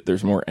believe it,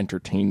 there's more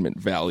entertainment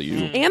value,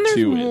 And there's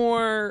to it.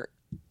 more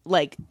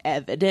like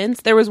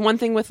evidence. There was one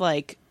thing with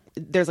like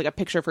there's like a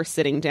picture of her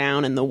sitting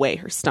down and the way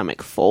her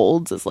stomach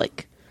folds is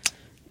like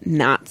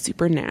not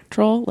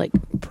supernatural. Like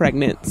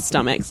pregnant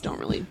stomachs don't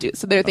really do.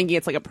 So they're thinking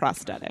it's like a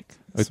prosthetic.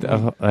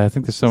 I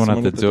think there's someone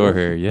at the door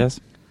here. Yes.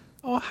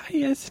 Oh, hi,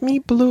 it's me,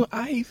 Blue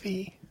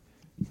Ivy.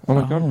 Oh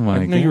my god! I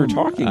didn't know you were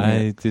talking.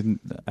 I didn't.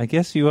 I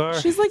guess you are.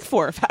 She's like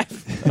 4 or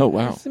 5. Oh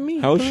wow! me,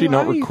 How has she Blue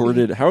not Ivy.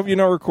 recorded? How have you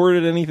not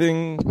recorded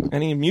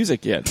any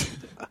music yet?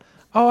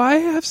 Oh, I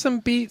have some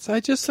beats. I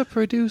just a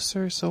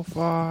producer so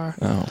far.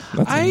 Oh,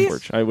 that's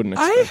unfortunate. I wouldn't.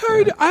 I Expect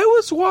heard. that. I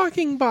was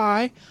walking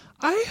by.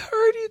 I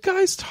heard you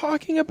guys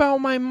talking about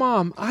my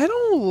mom. I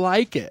don't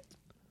like it.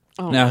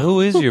 Now, who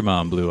is your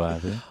mom, Blue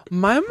Ivy?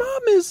 My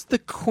mom is the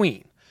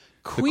queen.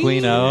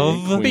 Queen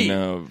of? Queen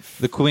of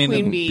The queen.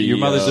 Queen of, bee. Your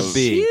mother's a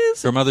bee. She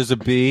is- Her mother's a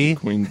bee.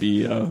 Queen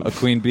Bee of A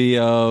queen bee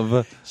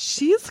of.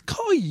 She's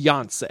called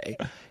Beyonce.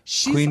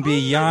 She's Queen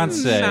Bee on my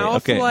Beyonce. Mouth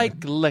Okay.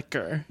 like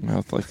liquor.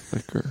 mouth like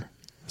liquor.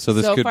 So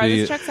this So could far, be.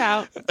 this checks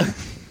out.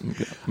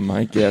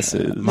 My guess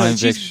is Mine-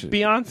 She's Vic-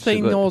 Beyonce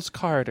should- Knowles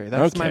Carter.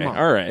 That's okay. my mom.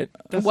 All right.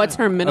 What's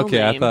her middle Okay,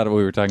 name? I thought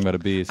we were talking about a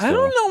bee. I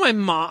don't know my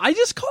mom. I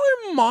just call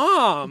her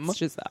mom. It's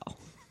Giselle.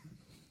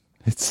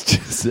 It's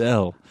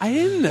Giselle. I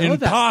didn't know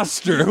that.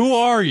 Imposter. Who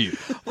are you?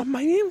 Oh,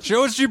 my name.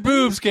 Show us your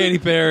boobs, Katy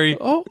Perry.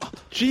 Oh,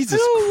 Jesus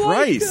don't like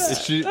Christ! that.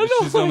 She- I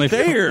don't she's only like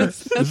there.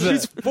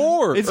 She's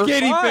 4. It's or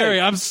Katy 5.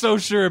 Perry. I'm so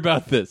sure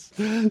about this.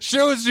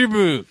 Show us your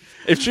boobs.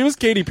 If she was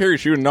Katy Perry,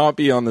 she would not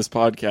be on this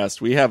podcast.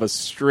 We have a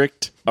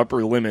strict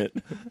upper limit.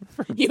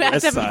 You have to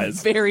breast have size.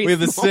 a very We have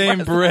the small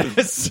same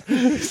breast.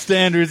 breast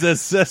standards as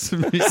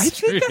Sesame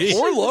Street.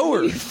 Or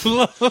lower.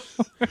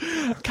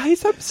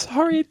 guys, I'm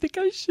sorry. I think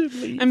I should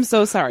leave. I'm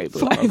so sorry,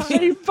 Blue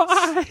Ivy.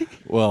 Bye.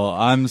 Well,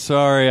 I'm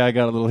sorry I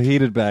got a little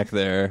heated back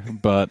there,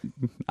 but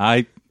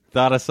I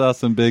thought I saw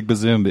some big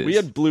bazoombas. We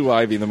had Blue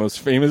Ivy, the most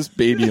famous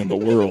baby in the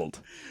world,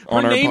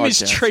 on Her our name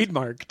is podcast.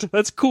 trademarked.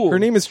 That's cool. Her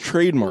name is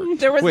trademarked.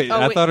 There was Wait, oh,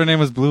 I wait. thought her name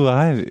was Blue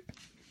Ivy.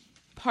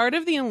 Part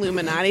of the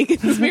Illuminati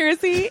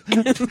conspiracy.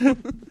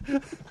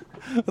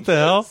 What the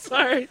hell?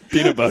 Sorry.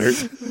 Peanut butter.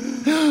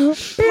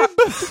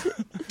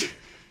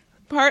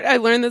 I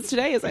learned this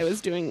today as I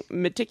was doing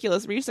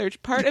meticulous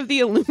research. Part of the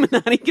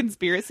Illuminati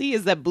conspiracy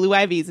is that Blue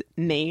Ivy's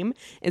name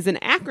is an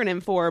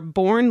acronym for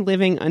Born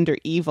Living Under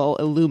Evil,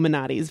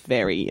 Illuminati's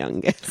Very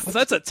Youngest. Well,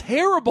 that's a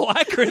terrible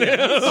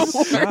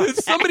acronym.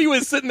 Somebody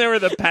was sitting there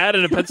with a pad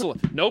and a pencil.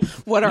 Nope.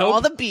 What are Nope. all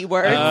the B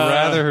words? I'd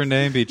rather her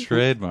name be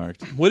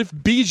trademarked. What if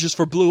B is just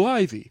for Blue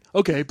Ivy?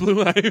 Okay,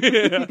 Blue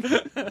Ivy.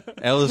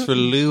 L is for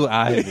Lou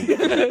Ivy.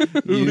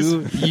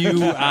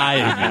 You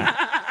Ivy.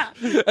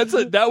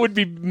 That would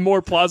be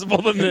more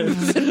plausible than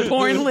this.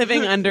 Born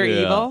Living Under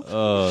Yeah. Evil.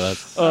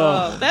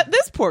 Oh, that's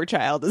This poor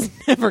child is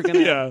never going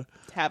to Yeah.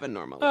 have a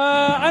normal life.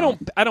 I don't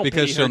because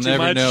pity she'll her too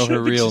never much. know her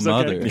real She's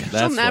okay. mother. She'll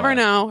That's never why.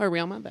 know her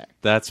real mother.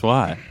 That's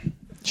why.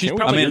 She's Can't we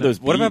probably hear gonna-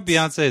 those What about beats?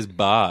 Beyonce's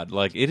bod?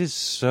 Like, it is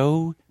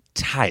so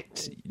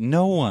tight.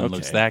 No one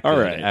looks that good All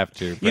right.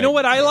 after. You know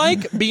what I like?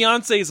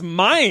 Beyonce's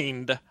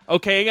mind.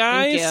 Okay,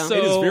 guys. Thank you. So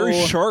It is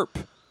very sharp.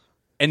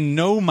 And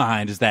no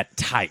mind is that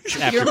tight.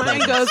 After Your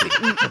mind goes.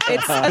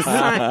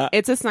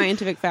 It's a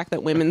scientific fact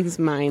that women's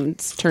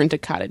minds turn to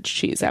cottage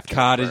cheese after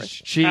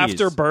cottage cheese.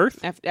 after birth.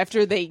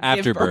 After they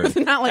After give birth,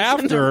 birth. not like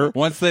After.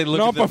 Once they look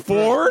Not at the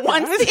before.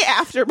 Once the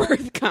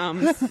afterbirth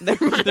comes, their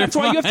mind. That's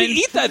why you have to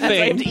eat that That's why you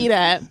have thing. to eat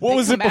it. What They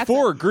was come it back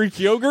before? Greek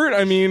yogurt?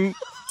 I mean,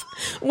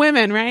 to-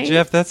 Women, right?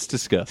 Jeff, that's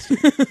disgusting.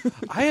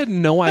 I had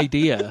no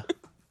idea.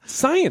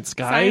 Science,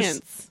 guys.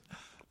 Science.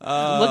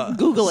 Look,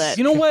 Google it.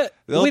 You know what?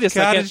 The old Wait a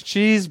cottage second.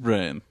 cheese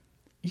brain.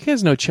 You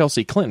guys know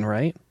Chelsea Clinton,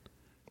 right?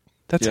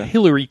 That's Yeah.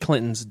 Hillary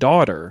Clinton's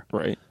daughter.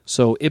 right.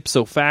 So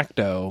ipso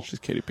facto, She's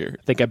Katy Perry.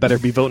 I think I better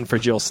be voting for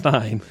Jill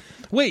Stein.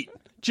 Wait,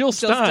 Jill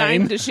Jill Stein,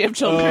 Stein. does she have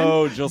children?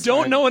 Oh, Jill Stein.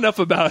 Don't know enough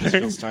about her.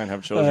 Jill Stein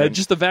have children.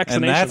 Just the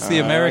vaccination. And that's the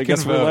American I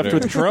guess we're left voter.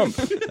 with Trump.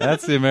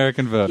 That's the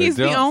American voter. He's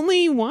the Don't-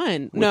 only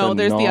one. No, With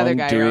a there's the other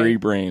guy. non-dairy Right?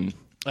 brain.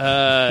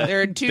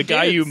 There are two. the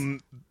guy dudes. who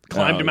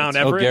climbed to Mount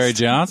Oh, Everest. Gary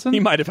Johnson? He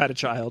might have had a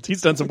child.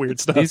 He's done some weird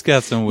stuff. He's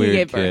got some weird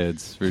gave birth.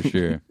 kids, for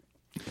sure.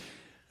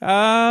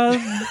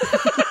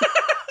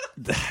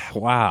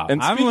 Wow.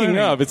 And speaking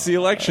of, it's the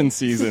election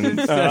season.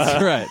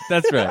 That's right.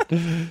 That's right.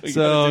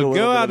 So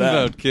go out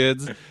and vote,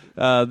 kids.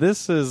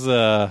 This is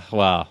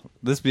wow.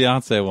 This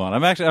Beyonce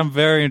one. I'm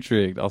very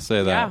intrigued. I'll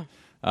say that.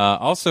 Yeah.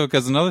 Also,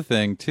 because another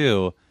thing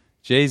too,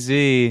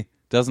 Jay-Z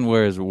doesn't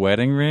wear his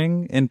wedding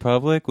ring in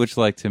public, which,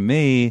 like, to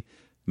me,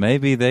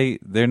 maybe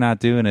they're not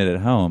doing it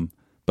at home,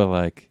 but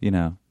like, you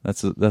know,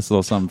 that's a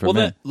little something for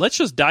me. Let's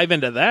just dive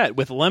into that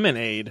with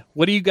Lemonade.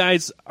 What are you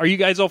guys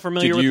all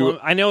familiar with?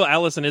 I know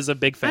Allison is a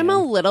big fan. I'm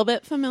a little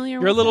bit familiar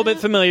with You're a little bit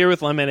familiar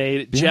with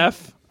Lemonade. Yeah.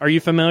 Jeff, are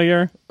you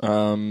familiar?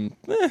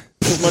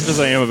 As much as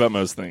I am about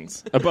most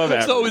things. Above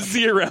average. So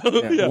 0.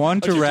 Yeah.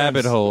 1 to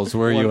rabbit holes.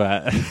 Where are you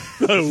at?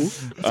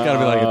 It's got to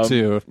be like a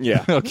 2.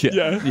 Yeah. Okay.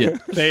 Yeah.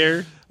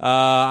 There.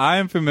 I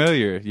am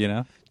familiar, you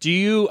know.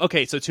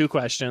 Okay, so 2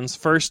 questions.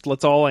 First,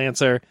 let's all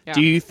answer. Yeah.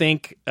 Do you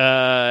think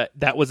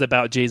that was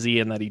about Jay-Z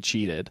and that he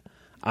cheated?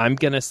 I'm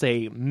going to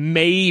say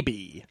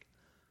maybe.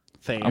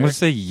 Fair. I'm going to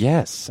say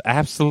yes,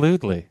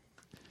 absolutely.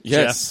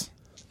 Yes.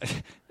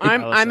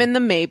 I'm in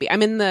the maybe.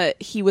 I'm in the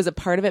he was a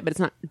part of it, but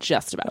it's not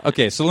just about it.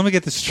 Okay, so let me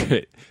get this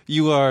straight.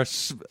 You are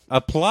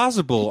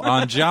plausible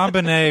on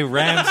JonBenet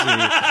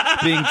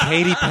Ramsey being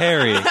Katy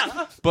Perry,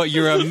 but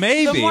you're a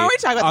maybe the more we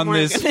talk about,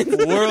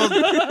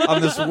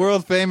 on this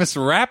world famous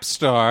rap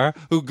star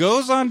who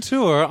goes on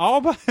tour all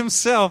by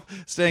himself,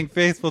 staying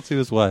faithful to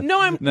his wife. No,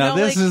 he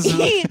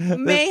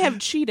may have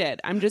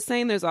cheated. I'm just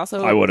saying there's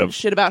also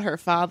shit about her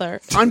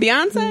father. On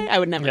Beyonce, I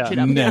would never cheat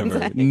on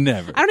Beyonce.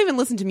 Never. I don't even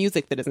listen to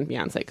music that isn't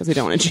Beyonce because we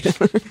don't want to cheat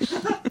on her.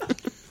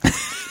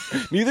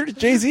 Neither did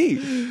Jay-Z.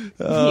 Neither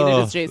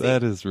does Jay-Z.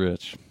 That is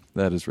rich.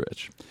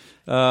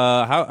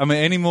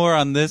 Any more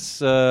on this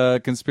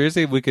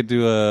conspiracy? We could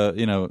do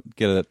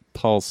get a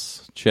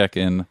pulse check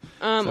in.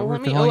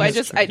 I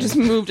just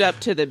moved up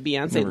to the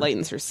Beyonce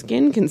lightens her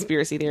skin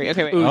conspiracy theory.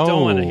 Okay, wait. Ooh,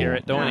 don't want to hear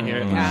it.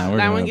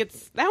 That one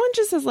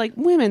just says like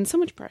women, so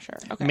much pressure.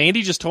 Okay.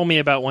 Mandy just told me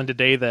about one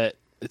today that,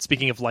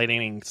 speaking of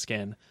lightening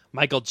skin,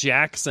 Michael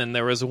Jackson,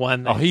 there was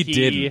one that he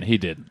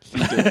did.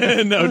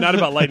 No, not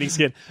about lightening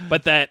skin,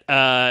 but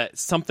that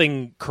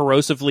something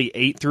corrosively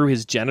ate through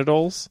his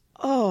genitals.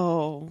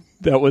 Oh.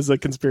 That was a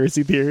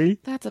conspiracy theory.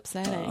 That's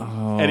upsetting.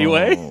 Oh.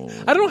 Anyway,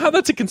 I don't know how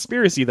that's a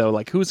conspiracy, though.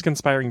 Like, who's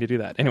conspiring to do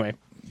that? Anyway,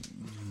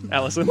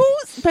 Allison.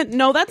 But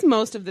no, that's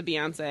most of the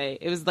Beyonce.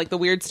 It was like the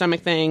weird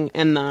stomach thing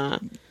and the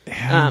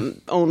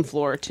own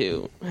floor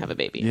to have a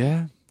baby.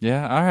 Yeah.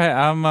 All right.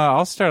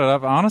 I'll start it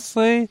up.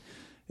 Honestly,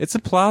 it's a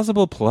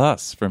plausible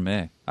plus for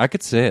me. I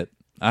could see it.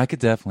 I could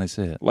definitely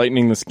see it.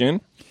 Lightening the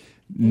skin?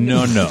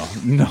 No.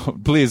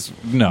 Please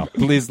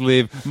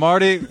leave.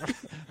 Marty...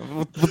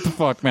 What the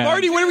fuck, man?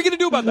 Marty, what are we going to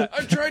do about that?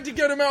 I tried to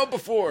get him out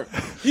before.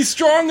 He's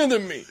stronger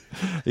than me.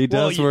 He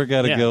does work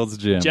at a Gold's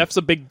Gym. Jeff's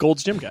a big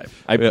Gold's Gym guy.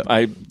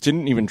 I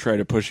didn't even try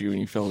to push you when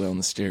you fell down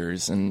the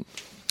stairs. And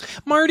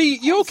Marty,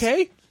 you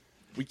okay?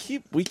 We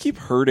keep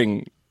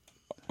hurting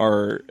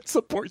our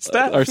support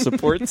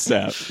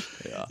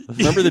staff. Yeah.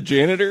 Remember the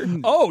janitor?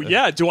 Oh,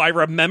 yeah. Do I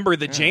remember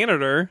the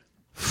janitor?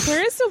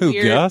 There is a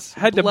weird Gus?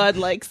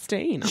 blood-like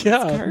stain on his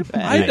carpet.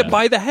 I had to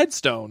buy the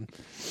headstone.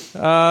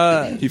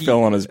 He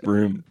fell on his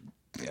broom.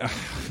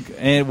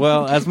 And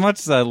well, as much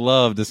as I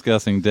love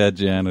discussing dead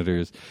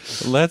janitors,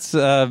 let's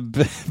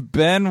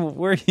Ben,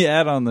 where you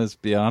at on this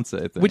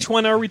Beyonce thing? Which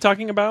one are we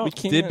talking about?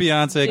 Did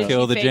Beyonce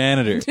kill the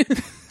janitor?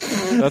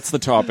 That's the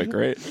topic,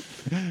 right?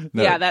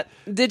 No. Yeah,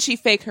 did she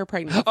fake her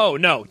pregnancy? Oh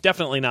no,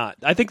 definitely not.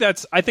 I think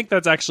that's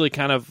actually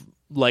kind of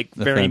like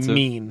very offensive.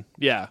 Mean.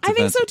 Yeah. I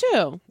think so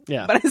too.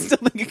 Yeah. But I still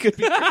think it could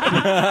be.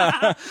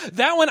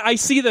 That one, I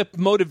see the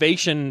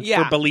motivation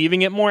for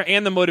believing it more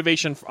and the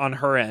motivation on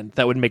her end.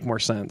 That would make more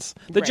sense.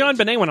 The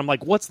JonBenet one, I'm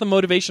like, what's the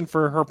motivation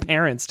for her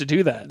parents to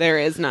do that? There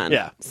is none.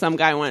 Yeah. Some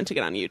guy wanted to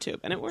get on YouTube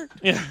and it worked.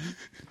 Yeah.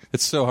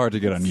 It's so hard to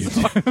get on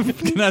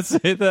YouTube. Can I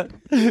say that?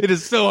 It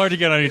is so hard to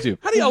get on YouTube.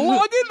 How do you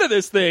log into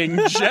this thing,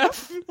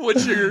 Jeff?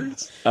 What's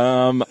yours?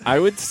 I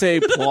would say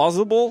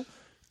plausible.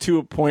 To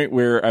a point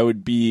where I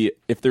would be,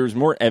 if there was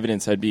more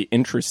evidence, I'd be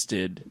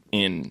interested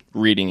in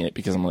reading it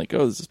because I'm like,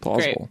 oh, this is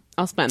plausible. Great.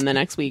 I'll spend the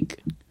next week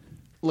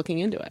looking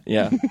into it.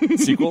 Yeah.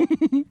 Sequel.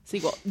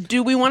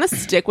 Do we want to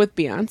stick with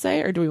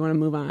Beyonce or do we want to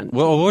move on?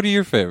 Well, what are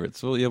your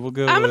favorites? Well, yeah, we'll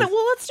go.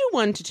 Let's do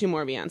 1 to 2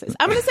 more Beyoncés.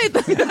 I'm gonna say the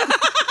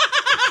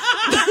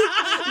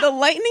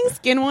lightening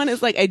skin one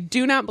is like, I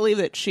do not believe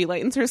that she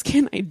lightens her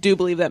skin. I do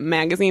believe that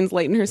magazines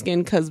lighten her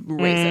skin because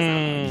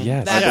racism.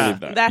 Yes, I believe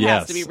that. That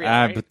has to be real.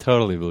 I right?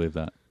 totally believe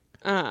that.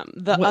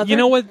 You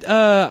know what?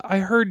 I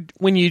heard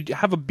when you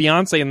have a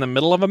Beyonce in the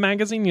middle of a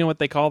magazine, you know what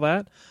they call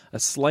that? A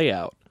slay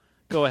out.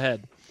 Go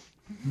ahead.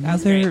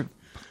 That's great.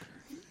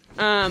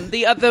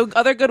 The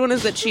other good one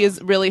is that she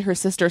is really her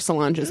sister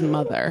Solange's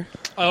mother.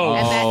 Oh,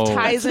 and that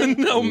ties in.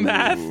 No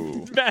math.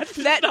 But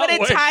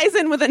it ties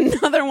in with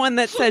another one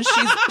that says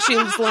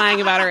she's lying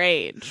about her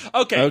age.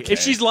 Okay. If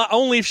she's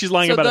only if she's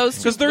lying about it,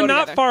 because they're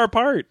not far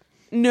apart.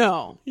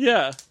 No.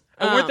 Yeah.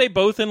 And weren't they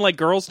both in like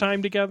Girls'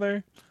 Time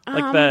together?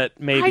 Like that,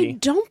 maybe. I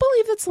don't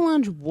believe that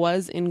Solange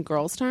was in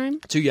Girls' Time.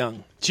 Too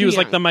young. She was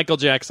like the Michael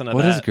Jackson of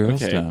What that. is Girls'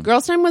 Time?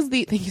 Girls' Time was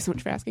the... Thank you so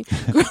much for asking.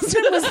 Girls'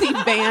 Time was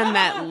the band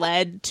that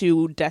led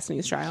to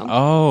Destiny's Child.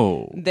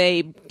 Oh.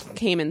 They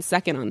came in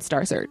second on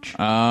Star Search.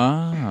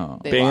 Oh.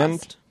 They Band?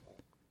 lost.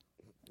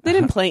 They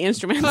didn't play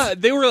instruments.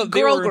 They were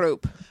Girl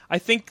group. I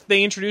think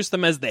they introduced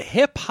them as the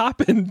hip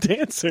hoppin'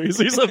 dancers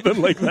or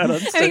something like that. I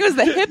think it was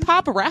the hip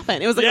hop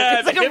rapping. It was like,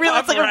 Yeah,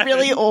 a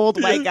really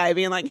old white guy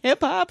being like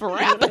hip hop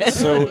rapping.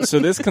 So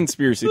this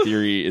conspiracy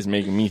theory is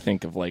making me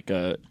think of like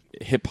a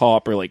hip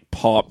hop or like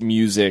pop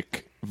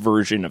music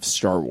version of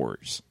Star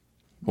Wars.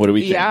 What do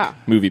we think? Yeah.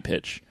 Movie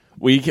pitch.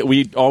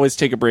 We always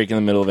take a break in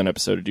the middle of an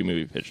episode to do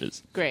movie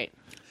pitches. Great.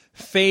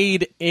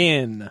 Fade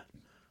in.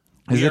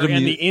 Is We it are a in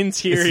mu- the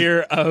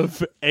interior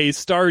of a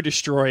Star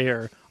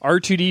Destroyer.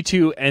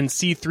 R2-D2 and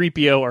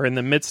C-3PO are in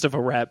the midst of a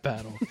rap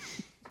battle.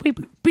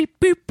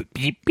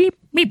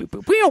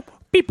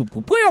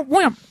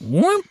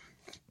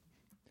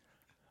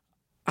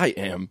 I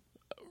am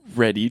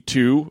ready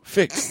to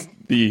fix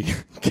the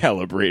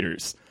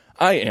calibrators.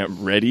 I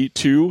am ready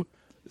to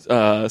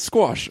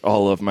squash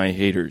all of my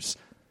haters.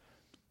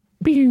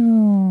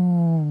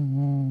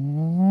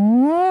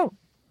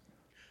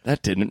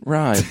 That didn't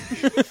rhyme.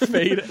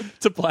 Fade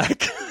to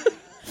black.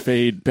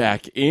 Fade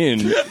back in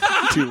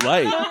to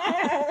light.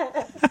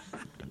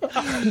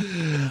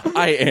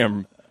 I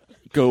am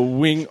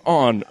going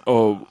on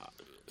a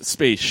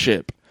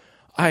spaceship.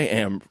 I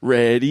am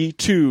ready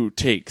to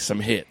take some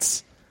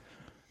hits.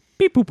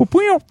 And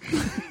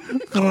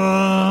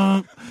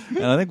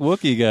I think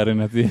Wookiee got in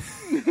at the end.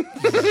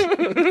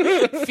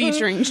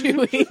 Featuring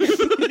Chewie.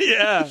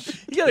 Yeah.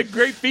 You got a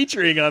great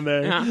featuring on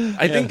there. Yeah.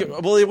 I think.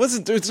 Well,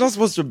 it's not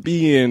supposed to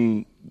be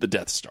in the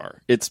Death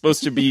Star. It's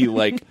supposed to be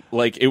like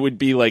it would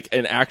be like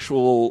an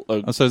actual.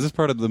 Oh, so is this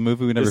part of the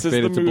movie we never This is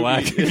faded the to movie.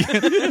 black again?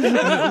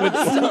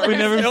 we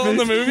never Still in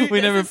the movie?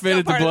 We never This is still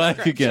faded to part of the black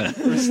script. again.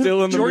 We're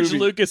still in the George movie.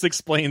 Lucas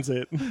explains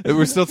it.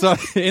 We're still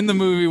talking in the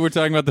movie. We're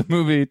talking about the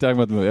movie. Talking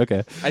about the movie.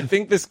 Okay. I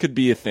think this could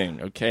be a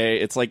thing. Okay,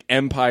 it's like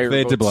Empire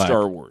Fade to votes black.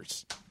 Star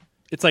Wars.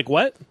 It's like,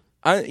 what?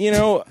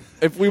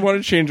 If we want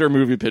to change our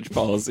movie pitch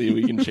policy,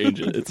 we can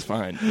change it. It's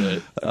fine.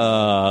 But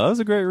That was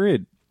a great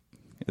read.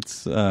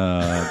 It's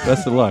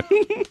best of luck.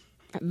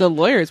 The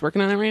lawyer is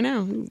working on it right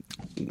now.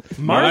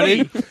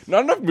 Marty,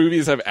 not enough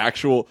movies have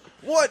actual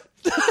what.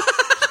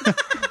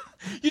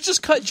 you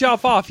just cut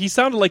Joff off. He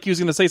sounded like he was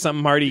going to say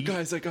something, Marty.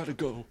 Guys, I gotta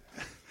go.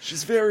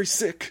 She's very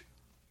sick.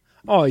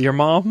 Oh, your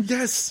mom?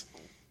 Yes.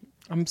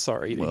 I'm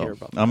sorry to hear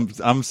about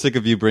that. I'm sick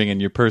of you bringing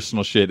your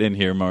personal shit in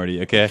here,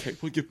 Marty. Okay.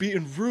 Well, you're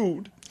being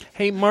rude.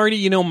 Hey,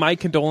 Marty, my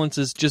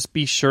condolences. Just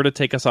be sure to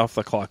take us off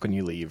the clock when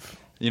you leave.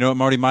 You know what,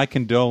 Marty? My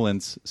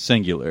condolence,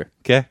 singular.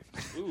 Okay.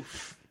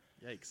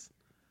 Yikes.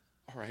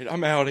 All right,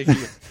 I'm out of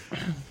here.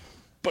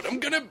 But I'm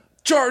gonna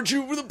charge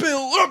you with a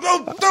bill.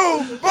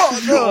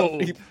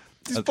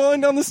 He's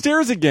falling down the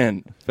stairs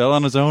again. Fell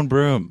on his own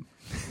broom.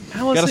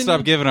 Allison, Gotta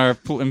stop giving our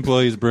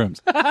employees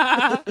brooms.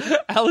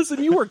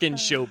 Allison, you work in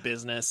show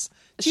business.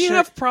 Do you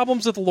have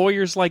problems with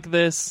lawyers like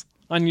this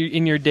in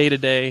your day to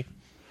day?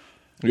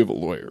 We have a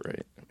lawyer,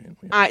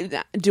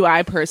 right? Do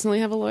I personally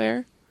have a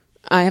lawyer?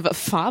 I have a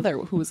father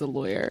who's a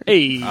lawyer.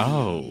 Hey,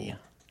 Oh.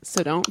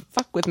 So don't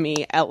fuck with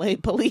me, LA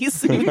police.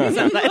 Sometimes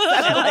I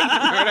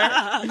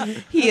like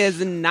murder. He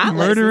is not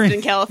Murdering. licensed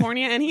in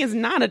California, and he is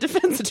not a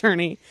defense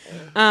attorney.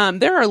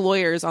 There are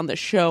lawyers on the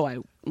show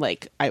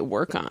I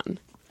work on,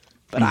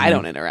 but I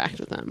don't interact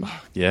with them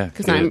Yeah.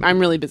 because good. I'm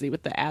really busy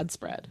with the ad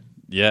spread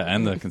Yeah,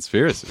 and the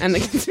conspiracy. and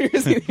the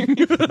conspiracy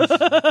theory.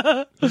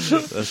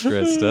 That's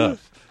great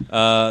stuff.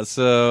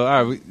 So,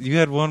 all right, you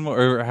had one more.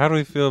 Or how do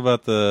we feel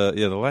about the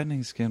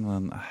lightning skin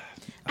one?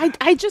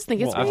 I just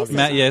think it's Well, racist.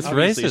 Matt, yeah, it's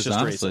Obviously, it's racist. just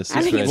Honestly, racist. It's I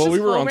just think it's racist. Well, we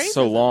just were full on racism.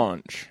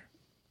 Solange.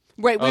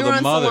 Right, we Oh, were the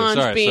on mother. Solange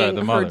Sorry, being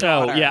the her mother.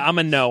 daughter. Oh, yeah, I'm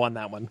a no on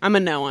that one. I'm a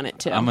no on it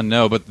too. I'm a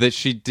no, but that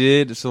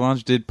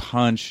Solange did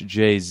punch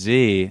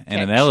Jay-Z in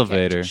an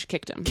elevator. She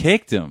kicked him.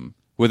 Kicked him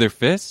with her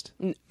fist.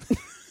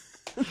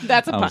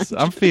 That's a punch.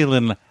 I'm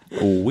feeling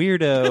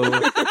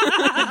weirdo.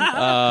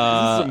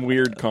 Some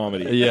weird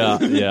comedy.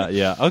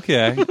 Yeah.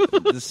 Okay.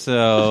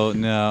 So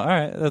no, all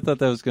right. I thought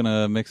that was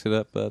gonna mix it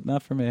up, but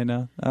not for me.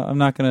 No, I'm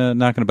not gonna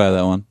buy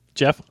that one.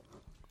 Jeff?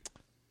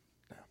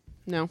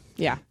 No,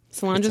 yeah.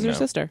 Solange is her no.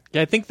 sister.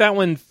 Yeah, I think that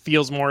one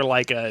feels more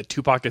like a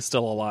Tupac is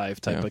still alive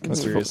type of It's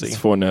conspiracy.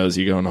 four knows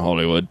you going to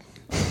Hollywood.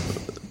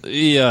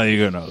 Yeah,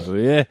 you're gonna.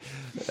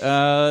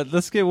 Yeah.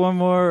 Let's get one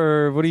more.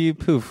 Or what do you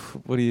poof?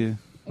 What do you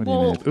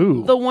Well, need?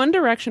 Ooh. the One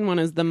Direction one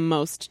is the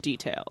most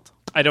detailed.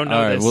 I don't know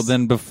All right. this. Well,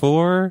 then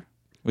before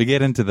we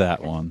get into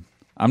that one,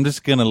 I'm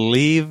just gonna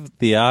leave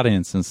the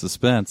audience in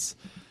suspense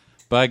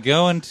by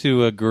going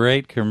to a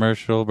great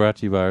commercial brought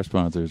to you by our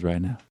sponsors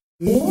right now.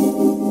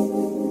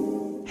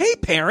 Hey,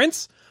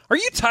 parents! Are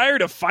you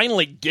tired of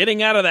finally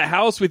getting out of the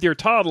house with your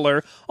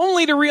toddler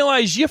only to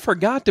realize you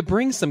forgot to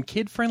bring some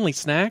kid-friendly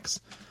snacks?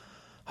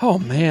 Oh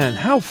man,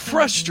 how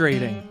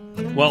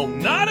frustrating. Well,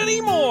 not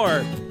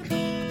anymore!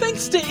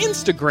 Thanks to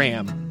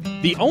Instagram.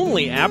 the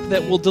only app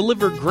that will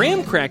deliver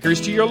graham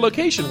crackers to your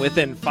location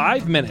within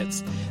 5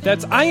 minutes.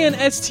 That's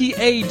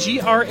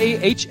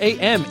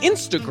INSTAGRAHAM,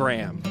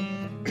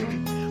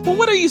 Instagram. Well,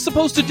 what are you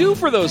supposed to do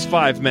for those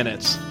 5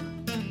 minutes?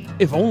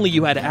 If only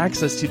you had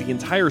access to the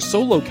entire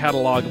solo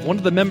catalog of one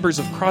of the members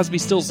of Crosby,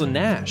 Stills, and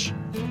Nash.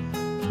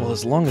 Well,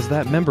 as long as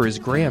that member is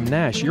Graham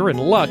Nash, you're in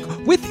luck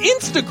with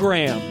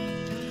Instagram.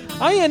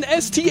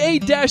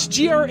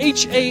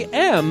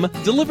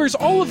 INSTA-GRHAM delivers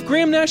all of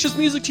Graham Nash's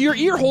music to your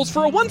ear holes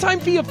for a one-time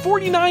fee of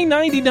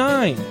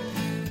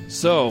 $49.99.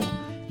 So,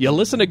 you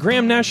listen to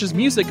Graham Nash's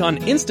music on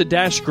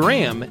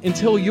Insta-Graham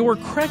until your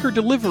cracker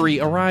delivery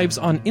arrives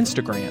on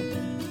Instagram.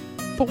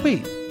 But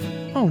wait,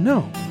 oh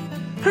no.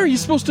 How are you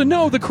supposed to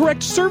know the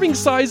correct serving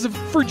size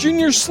for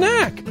Junior's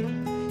snack?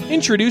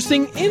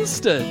 Introducing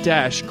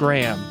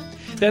Insta-Graham.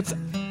 That's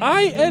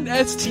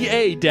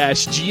INSTA-GRAM.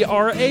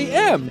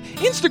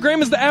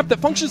 Instagram is the app that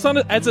functions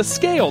as a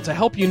scale to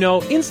help you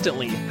know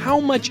instantly how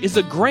much is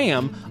a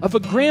gram of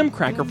a graham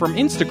cracker from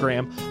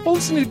Instagram while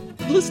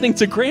listening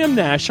to Graham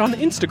Nash on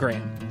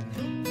Instagram.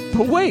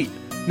 But wait,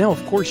 now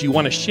of course you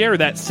want to share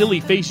that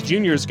silly face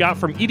Junior's got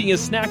from eating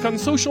his snack on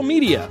social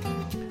media.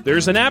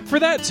 There's an app for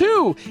that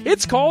too.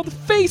 It's called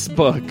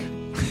Facebook.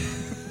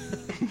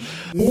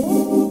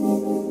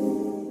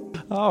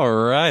 All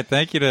right.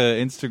 Thank you to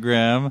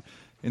Instagram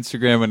and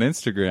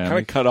Instagram. Kind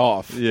of cut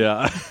off.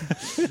 Yeah.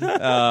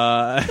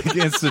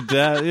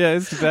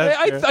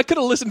 Insta-Dash. I could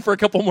have listened for a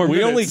couple more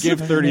minutes. We only give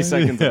 30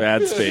 seconds of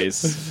ad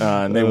space,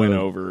 and they went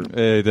over.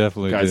 They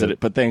definitely guys did. At it.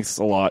 But thanks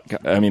a lot.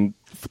 I mean,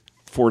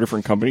 4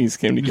 different companies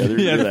came together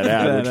to do that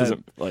ad, which was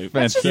like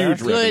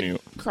huge revenue.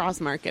 Good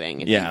cross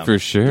marketing. Yeah, for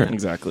sure.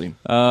 Exactly.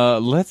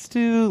 Let's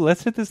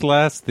hit this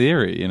last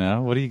theory.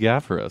 What do you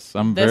got for us?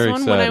 I'm this very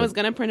one, excited. when I was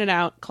going to print it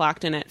out,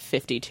 clocked in at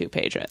 52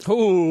 pages.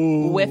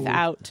 Ooh.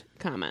 Without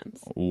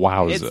comments.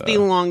 Wowza. It's the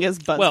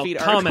longest BuzzFeed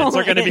article. Comments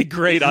are going to be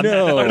great on that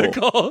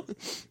article.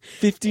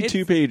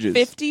 52 pages.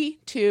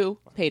 52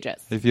 pages. How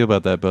do you feel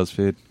about that,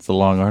 BuzzFeed? It's a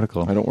long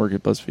article. I don't work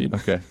at BuzzFeed.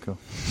 Okay, cool.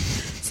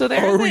 So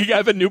or we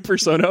have a new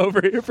persona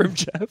over here from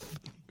Jeff.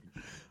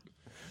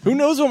 Who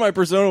knows what my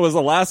persona was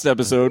the last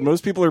episode?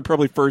 Most people are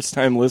probably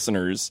first-time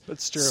listeners.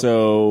 That's true.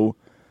 So...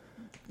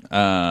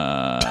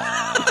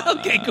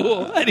 Okay,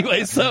 cool.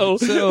 Anyway, so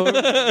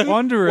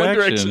One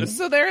Direction.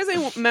 So there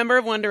is a member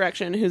of One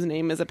Direction whose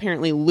name is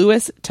apparently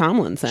Louis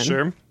Tomlinson.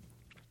 Sure.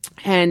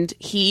 And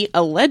he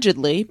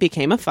allegedly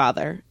became a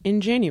father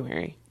in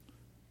January.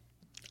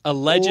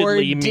 Allegedly, or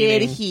meaning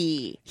did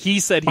he? He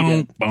said he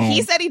did.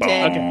 He said he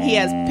did. Okay. He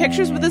has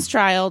pictures with his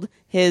child,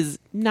 his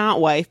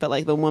not wife, but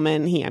like the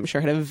woman he, I'm sure,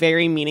 had a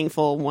very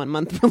meaningful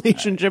 1-month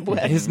relationship with.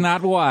 His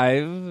not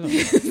wife.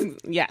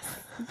 Yes.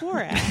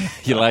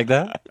 Borat. You like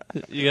that?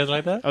 You guys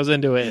like that? I was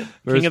into it.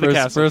 King of the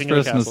Castle. First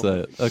person to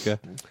say it. Okay.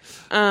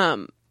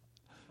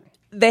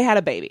 They had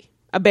a baby.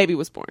 A baby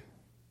was born.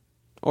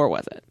 Or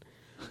was it?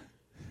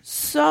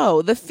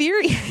 So the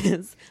theory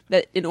is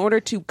that in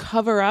order to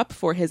cover up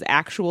for his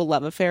actual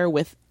love affair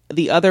with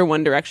the other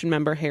One Direction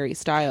member, Harry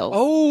Styles.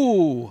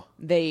 Oh.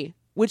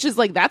 Which is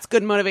like, that's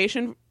good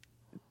motivation,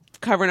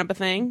 covering up a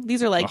thing.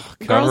 These are like,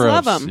 girls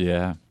love him.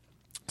 Yeah.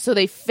 So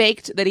they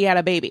faked that he had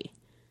a baby.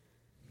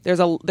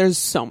 There's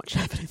so much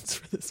evidence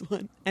for this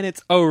one, and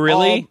it's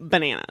really all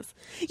bananas.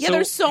 Yeah, so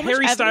there's so much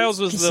Harry evidence. Styles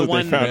was the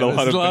one. They found a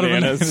lot of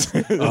bananas.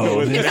 With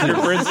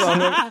fingerprints on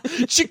them.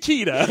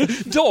 Chiquita,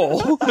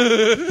 Dole,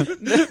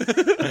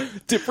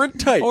 Different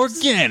types.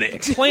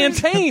 organic,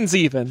 plantains,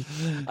 even.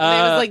 It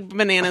was like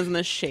bananas in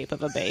the shape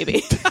of a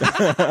baby.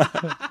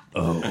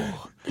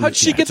 How'd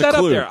she get that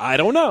up there? I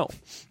don't know.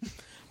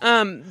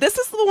 This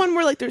is the one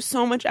where like there's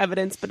so much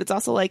evidence, but it's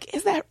also like,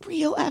 is that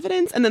real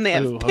evidence? And then they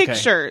have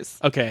pictures.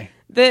 Okay.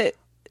 The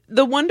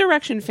One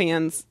Direction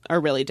fans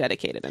are really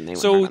dedicated, and they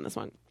went hard on this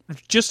one.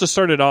 Just to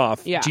start it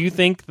off, Yeah. do you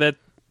think that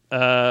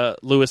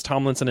Louis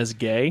Tomlinson is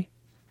gay?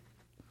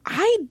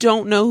 I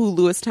don't know who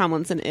Louis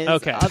Tomlinson is,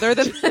 other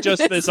than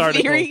just this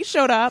article. Theory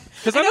showed up.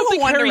 Because I don't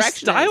think One Harry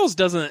Direction Styles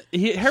doesn't.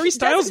 Harry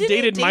Styles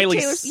dated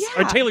Miley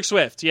or Taylor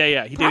Swift.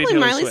 Yeah, he probably dated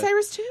Taylor Miley Swift.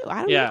 Cyrus too.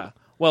 I don't know.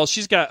 Well,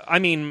 she's got. I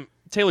mean,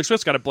 Taylor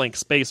Swift's got a blank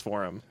space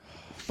for him.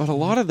 But a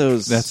lot of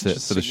those. That's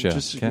it for the show.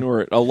 Just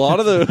ignore it. A lot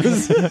of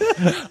those.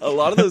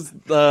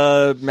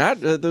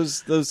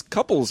 Those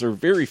couples are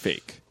very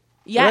fake.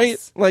 Yes.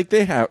 Right? Like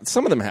they have.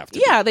 Some of them have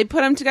to. Yeah, they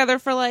put them together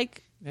for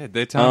like. Yeah,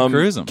 they Tom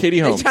Cruise him. Katie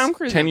Holmes. Tom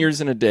Cruise 10 him.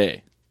 years in a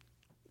day.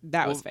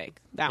 That was fake.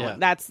 That yeah. one.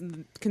 That's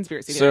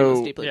conspiracy theory. I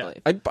most deeply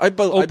believe. I Oprah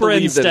believe and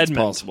that it's Stedman.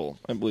 possible.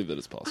 I believe that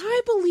it's possible.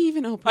 I believe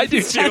in Oprah. I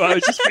do too. I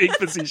was just being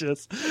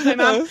facetious.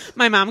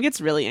 My mom gets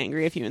really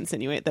angry if you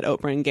insinuate that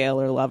Oprah and Gayle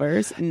are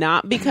lovers,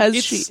 not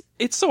because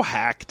it's so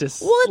hacked. Well,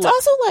 it's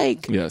also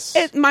like yes.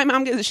 My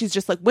mom gets. She's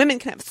just like, women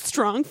can have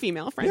strong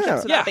female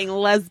friendships without being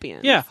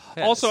lesbians. Yeah.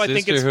 Also, I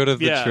think it's Sisterhood of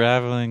the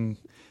Traveling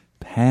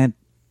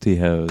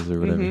Pantyhose or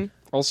whatever. Mm-hmm.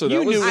 Also,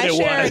 you knew what it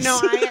was. No,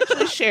 I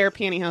actually share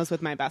pantyhose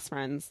with my best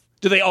friends.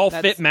 Do they all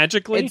fit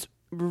magically? It's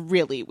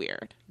really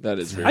weird. That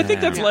is very I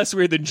think that's less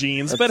weird than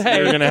jeans, but hey.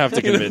 You're going to have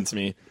to convince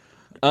me.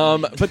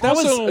 But that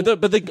Also- was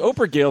but the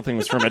Oprah Gayle thing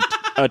was from a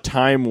a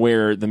time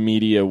where the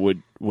media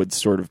would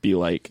sort of be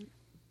like,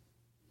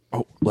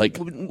 oh, like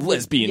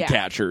lesbian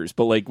catchers,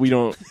 but like we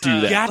don't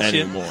do that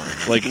anymore.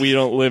 Like we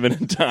don't live in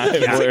a time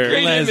where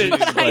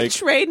I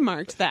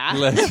trademarked that.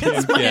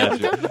 Lesbian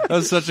catcher. That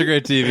was such a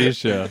great TV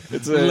show.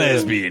 It's a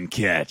lesbian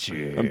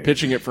catcher. I'm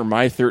pitching it for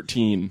My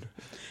 13.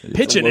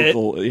 Pitching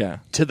local, it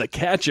to the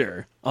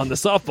catcher on the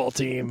softball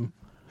team.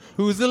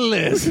 Who's a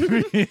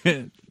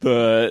lesbian?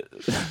 The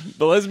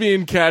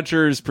Lesbian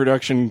Catchers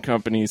production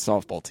company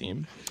softball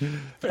team.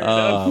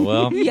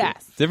 Well,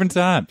 Yes. different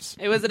times.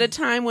 It was at a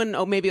time when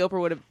maybe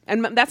Oprah would have,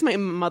 and that's my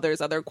mother's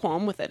other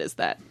qualm with it is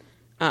that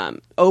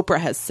Oprah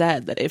has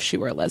said that if she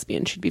were a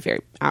lesbian, she'd be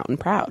very out and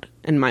proud.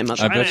 And my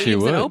mother, I bet she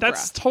believes in would. Oprah.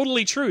 That's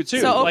totally true too.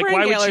 So Oprah like, and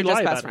why Gayle would she are just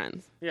lie best about it?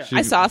 friends. Yeah.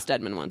 I saw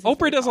Stedman once. He's Oprah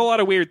pretty does a cool. lot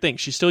of weird things.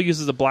 She still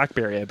uses a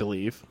BlackBerry, I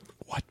believe.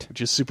 What?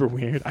 Which is super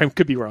weird. I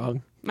could be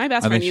wrong. My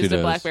best I friend think she used a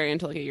does. BlackBerry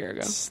until like a year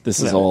ago. This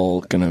is all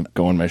going to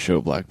go on my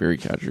show, Blackberry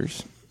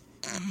Catchers.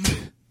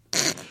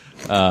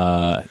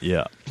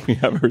 Yeah. We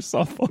have our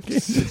softball game.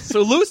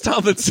 So Louis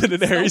Tomlinson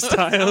and Harry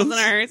Styles. And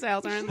Harry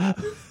Styles are in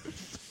love.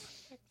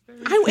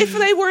 If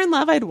they were in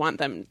love, I'd want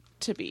them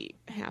to be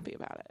happy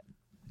about it.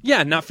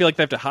 Yeah, not feel like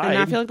they have to hide. And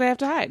not feel like they have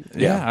to hide.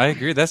 Yeah, I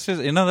agree. That's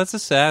just that's a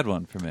sad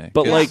one for me.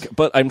 But 'Cause-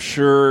 but I'm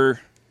sure,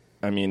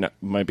 I mean, I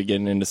might be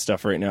getting into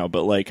stuff right now,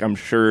 but like I'm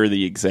sure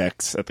the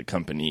execs at the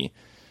company,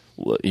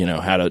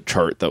 had a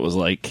chart that was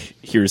like,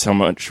 here's how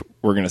much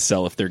we're going to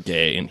sell if they're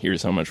gay, and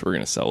here's how much we're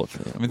going to sell if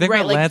they're. I mean, think Right,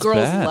 about like Lance girls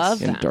Bass.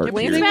 love in them. Dark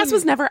Lance Period. Bass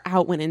was never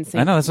out when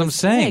Insane. I know, that's what I'm was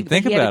saying. big, but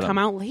Think he had about to him. come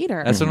out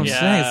later. That's what I'm Yeah.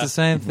 saying. It's the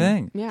same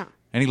thing. Yeah.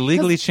 And he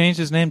legally changed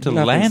his name to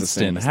Nothing's the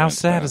same Lanston. as How Lance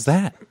sad Bass. is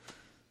that?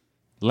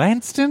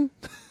 Lanston?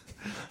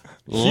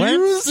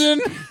 Lanston?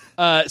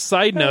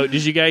 Side note,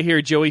 did you guys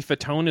hear Joey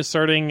Fatone is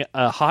starting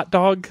a hot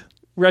dog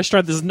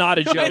restaurant? This is not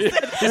a joke.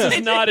 This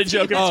is not a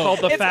joke. It's called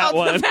The Fat called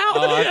One. The Fat Oh,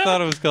 I One.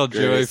 thought it was called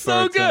Joey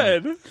So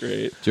Fartown. good.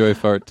 Great. Joey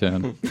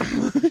Fartown.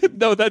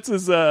 No, that's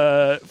his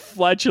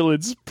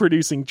flatulence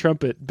producing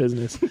trumpet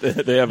business.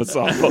 They have a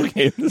softball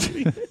game this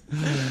week.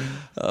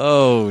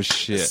 Oh,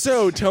 shit.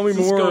 So tell me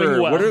This is going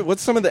more. well.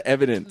 What's some of the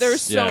evidence?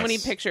 There's so Yes. many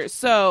pictures.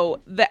 So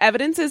the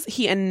evidence is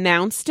he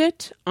announced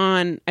it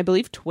on, I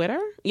believe, Twitter.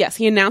 Yes,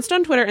 he announced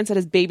on Twitter and said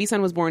his baby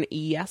son was born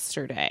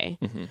yesterday.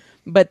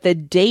 But the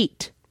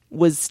date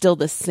was still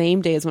the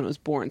same day as when it was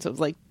born. So it was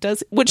like,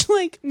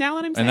 now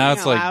that I'm saying And now it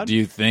it's out like, loud, do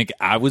you think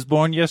I was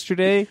born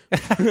yesterday?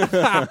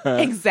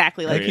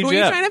 exactly. Like, Thank you, who are you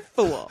Jeff. trying to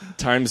fool?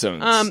 time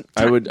zones.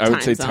 I would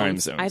say time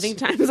zones. I think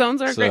time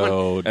zones are a great one.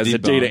 So, As a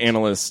debunked. data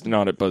analyst,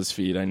 not at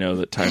BuzzFeed, I know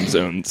that time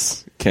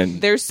zones can.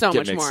 There's so get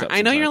much mixed more. up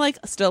I know you're sometimes.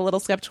 like still a little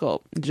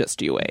skeptical.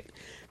 Just you wait.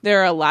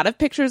 There are a lot of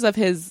pictures of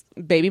his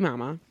baby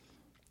mama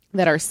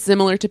that are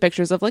similar to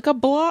pictures of like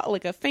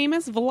a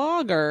famous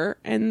vlogger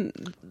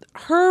and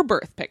her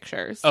birth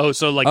pictures. Oh,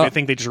 so like they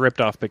think they just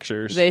ripped off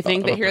pictures. They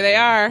think that here they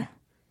are.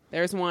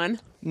 There's one.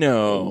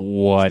 No.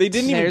 What? They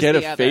didn't even There's get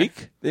the a other.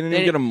 fake? They didn't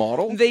even get a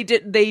model? They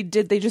did. They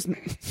just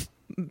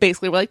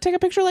basically were like, take a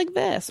picture like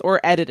this or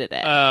edited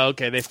it.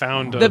 Okay, they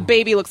found the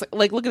baby looks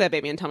like look at that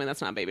baby and tell me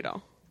that's not a baby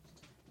doll.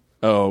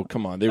 Oh,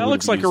 come on. They That would've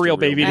looks like a used real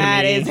baby to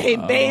That me. is a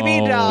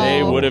baby doll.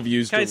 They would have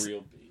used Guys- a real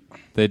baby.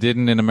 They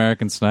didn't in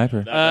American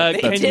Sniper. They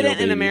That's did real it in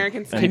baby.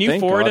 American Sniper. Can you Thank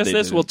forward God us they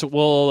this? didn't.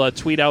 We'll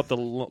tweet out the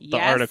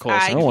Yes, articles.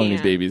 I don't want any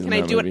can. babies in Can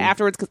I that do it movie.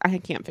 afterwards? Because I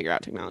can't figure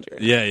out technology.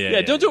 Right now.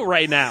 Yeah. Don't do it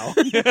right now.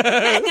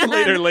 Hang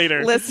on,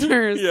 later.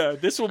 listeners. Yeah,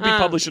 this will be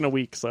published in a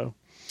week. So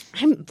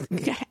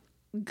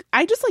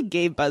I just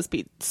gave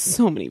BuzzFeed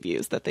so many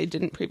views that they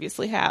didn't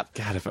previously have.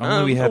 God, if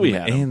only we had we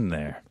them had 'em. in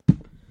there.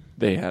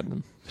 They had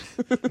them.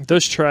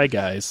 those Try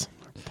Guys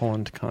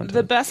pulling content.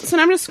 The best. So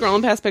now I'm just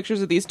scrolling past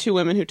pictures of these two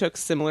women who took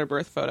similar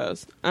birth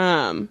photos.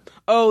 The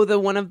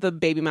one of the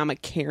baby mama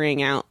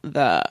carrying out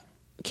the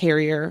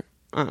carrier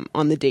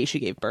on the day she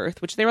gave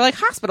birth, which they were like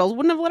hospitals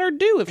wouldn't have let her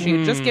do if she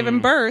had just given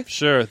birth.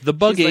 Sure, the She's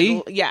buggy.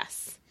 like,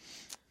 yes.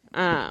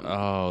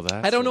 Oh,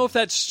 that's. I don't know if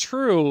that's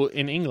true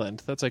in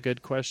England. That's a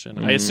good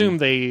question. I assume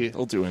they.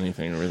 They'll do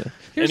anything over there.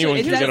 Here's Anyone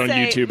what- can it get does on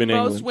say YouTube in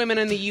most England. women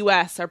in the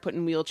U.S. are put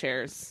in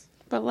wheelchairs,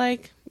 but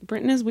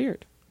Britain is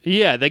weird.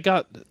 Yeah, they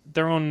got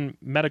their own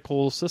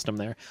medical system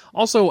there.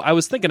 Also, I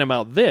was thinking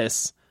about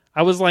this.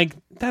 I was like,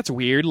 that's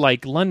weird.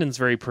 Like, London's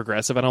very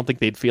progressive. I don't think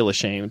they'd feel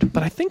ashamed.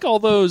 But I think all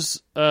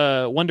those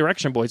One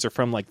Direction boys are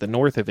from, the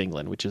north of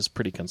England, which is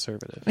pretty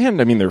conservative. And,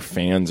 I mean, their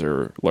fans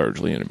are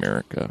largely in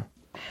America.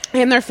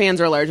 And their fans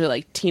are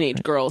largely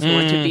teenage girls who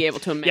want to be able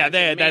to Yeah,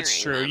 imagine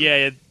that's true. marrying them.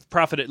 Yeah, it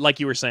profited, like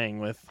you were saying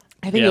with.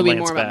 I think it'll be Lance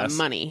more about Bass. the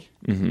money.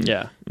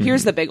 Yeah.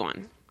 Here's the big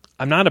one.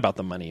 I'm not about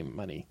the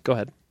money. Go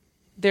ahead.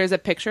 There's a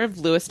picture of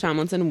Louis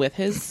Tomlinson with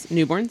his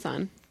newborn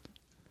son.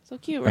 So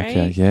cute, right?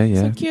 Okay,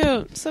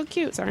 yeah. So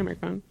cute. Sorry,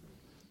 microphone.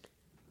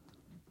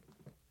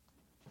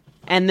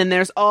 And then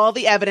there's all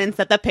the evidence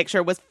that the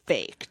picture was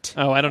faked.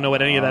 Oh, I don't know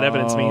what any of that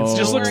evidence means. It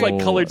just looks like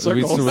colored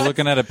circles. We're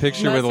looking at a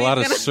picture with a lot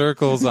of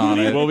circles on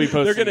it. We'll be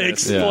posting. They're going to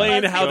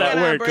explain how that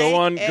works. Go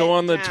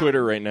on the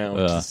Twitter right now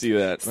to see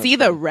that. See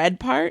the red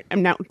part?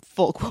 I'm not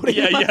full quoting.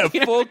 Yeah,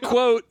 full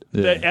quote.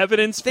 Yeah. The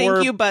evidence Thank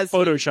for you, BuzzFeed.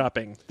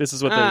 photoshopping. This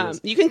is what that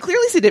is. You can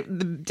clearly see the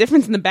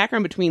difference in the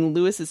background between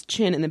Lewis's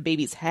chin and the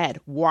baby's head.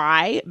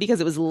 Why?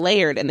 Because it was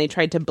layered and they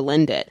tried to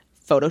blend it.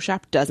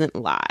 Photoshop doesn't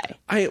lie.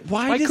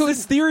 Why does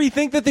this theory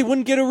think that they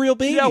wouldn't get a real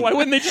baby? Yeah, why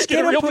wouldn't they just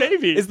get a real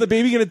baby? Is the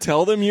baby going to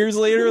tell them years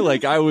later,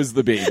 like, I was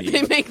the baby?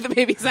 They make the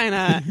baby sign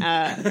An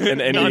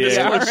NDA.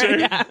 Non-disclosure.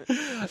 Yeah.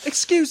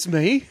 Excuse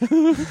me.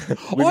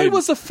 I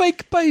was a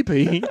fake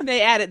baby.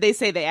 They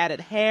say they added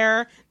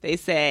hair. They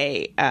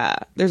say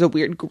there's a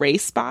weird gray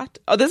spot.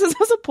 Oh, this is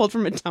also pulled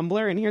from a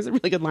Tumblr, and here's a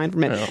really good line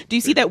from it. Oh, do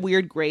you see that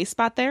weird gray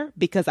spot there?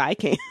 Because I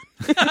can.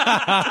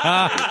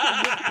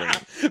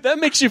 That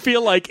makes you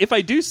feel like if I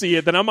do see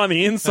it, then I'm on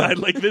the inside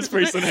like this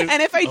person is.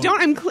 And if I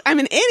don't, I'm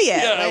an idiot.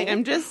 Yeah. Like,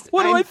 I'm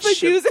I think?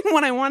 choosing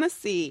what I want to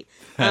see.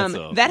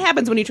 Awesome. That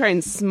happens when you try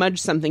and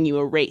smudge something you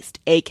erased,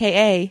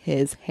 a.k.a.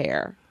 his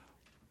hair.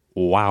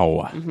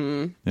 Wow. Mm-hmm.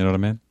 You know what I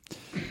mean?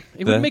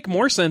 It would make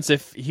more sense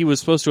if he was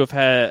supposed to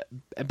have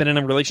been in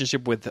a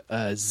relationship with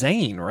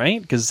Zayn,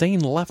 right? Because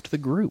Zayn left the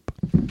group.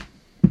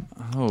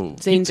 Oh.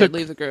 Zayn did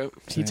leave the group.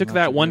 He took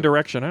that One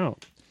Direction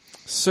out.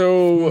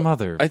 So,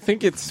 Mother. I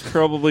think it's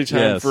probably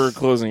time for a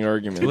closing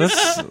argument.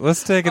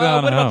 Let's take it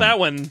on What home. about that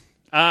one?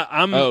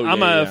 I'm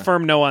yeah. a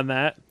firm no on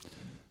that.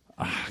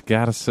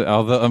 Gotta say,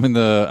 although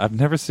I've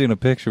never seen a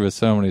picture with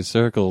so many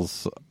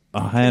circles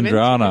hand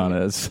drawn on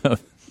it. So,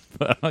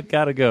 but I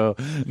gotta go.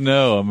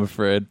 No, I'm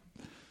afraid.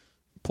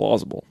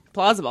 Plausible.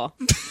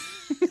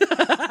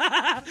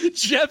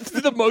 Jeff,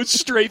 the most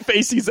straight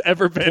face he's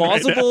ever been.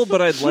 Plausible,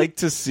 but I'd like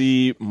to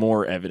see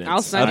more evidence.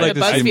 I'll send you the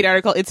BuzzFeed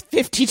article. It's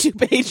 52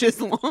 pages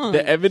long.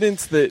 The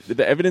evidence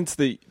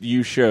that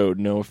you showed,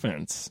 no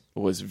offense,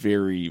 was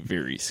very,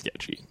 very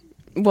sketchy.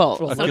 Well,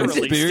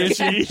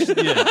 conspiracy.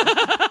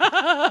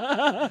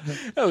 That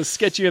was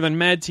sketchier than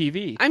Mad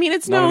TV. I mean,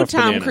 it's Not no enough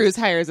Tom bananas. Cruise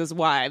hires his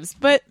wives,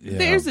 but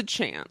there's a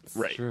chance.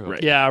 Right.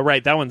 Yeah,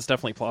 right. That one's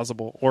definitely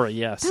plausible. Or a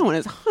yes. That one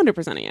is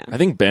 100% a yes. I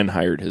think Ben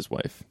hired his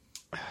wife.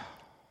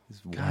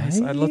 Guys,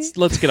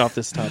 let's get off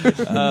this topic.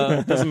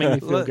 It doesn't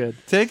make me feel good.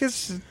 Take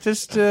us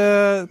just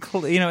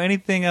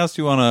anything else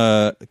you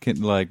want to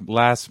like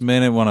last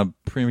minute want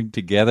to bring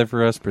together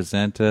for us,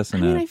 present us.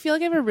 And I feel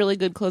like I have a really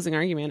good closing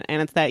argument,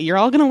 and it's that you're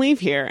all going to leave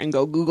here and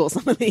go Google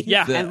some of these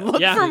and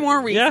look for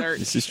more research.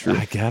 This is true.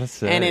 I gotta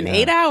say, And in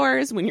 8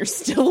 hours, when you're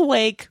still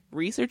awake,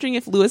 researching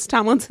if Louis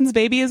Tomlinson's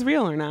baby is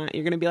real or not,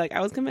 you're going to be like,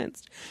 I was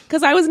convinced.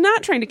 Because I was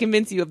not trying to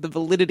convince you of the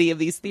validity of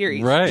these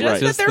theories. Right.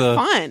 Just that they're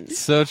fun.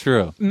 So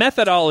true.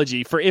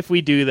 Methodology for if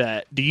we do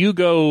that. Do you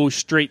go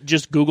straight,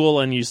 just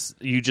Google and you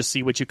just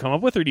see what you come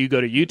up with, or do you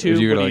go to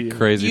YouTube? You're What do like you-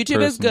 crazy.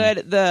 YouTube is person.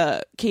 good.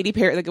 The Katy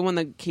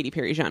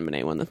Perry, Jean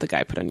Bonnet one that the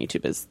guy put on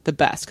YouTube is the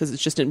best because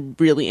it's just a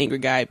really angry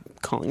guy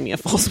calling me a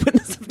false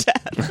witness of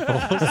death.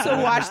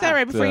 So watch that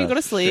right before you go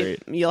to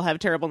sleep. You'll have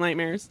terrible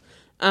nightmares.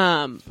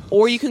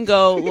 Or you can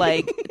go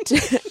like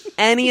to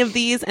any of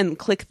these and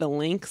click the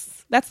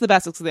links. That's the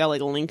best because they all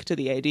like link to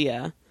the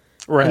idea,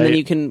 Right. and then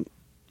you can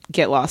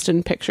get lost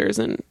in pictures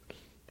and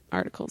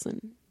articles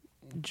and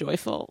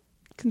joyful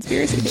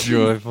conspiracy.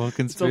 Joyful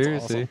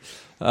conspiracy.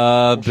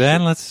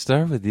 Ben, let's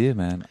start with you,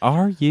 man.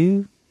 Are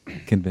you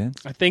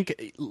convinced? I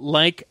think,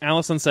 like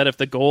Allison said, if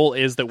the goal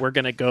is that we're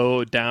going to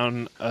go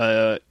down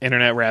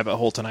internet rabbit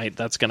hole tonight,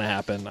 that's going to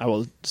happen.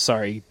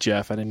 Sorry,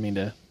 Jeff, I didn't mean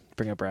to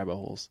bring up rabbit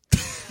holes.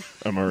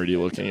 I'm already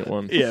looking at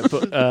one. Yeah,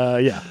 but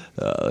yeah.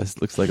 This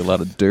looks like a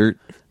lot of dirt.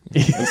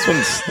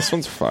 This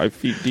one's 5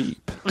 feet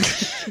deep.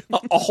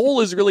 A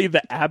hole is really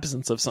the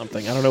absence of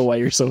something. I don't know why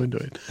you're so into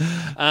it.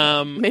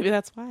 Maybe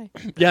that's why.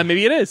 Yeah,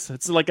 maybe it is.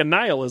 It's like a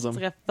nihilism.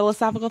 It's like a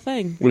philosophical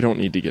thing. We don't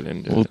need to get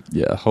into it.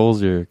 Yeah,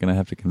 holes. You're gonna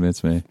have to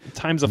convince me.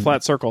 Time's a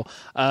flat circle.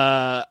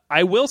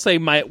 I will say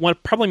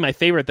probably my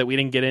favorite that we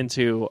didn't get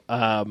into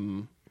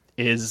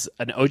is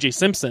an O.J.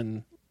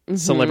 Simpson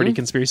celebrity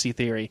conspiracy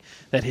theory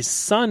that his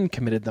son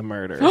committed the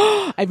murder.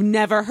 I've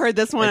never heard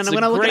this one, It's and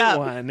I'm going to look it a up.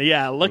 great one.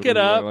 Yeah, look it Ooh,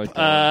 I up. like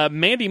that.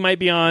 Mandy might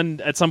be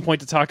on at some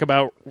point to talk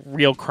about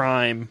real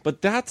crime.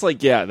 But that's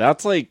like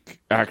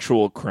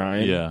actual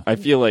crime. Yeah. I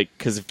feel like,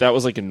 because if that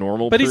was like a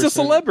normal But he's a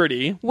person-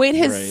 celebrity. Wait,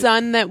 his Right.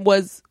 son that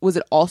was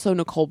it also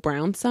Nicole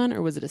Brown's son,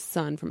 or was it a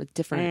son from a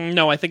different...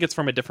 No, I think it's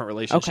from a different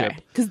relationship. Okay.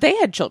 Because they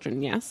had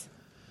children, yes?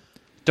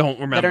 Don't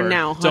remember. That are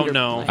now Don't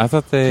know. 100%. I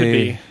thought they. Could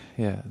be.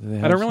 Yeah,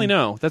 I don't really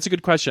know. That's a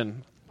good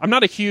question. I'm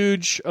not a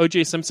huge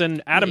O.J.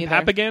 Simpson. Adam Me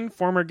either. Papagan,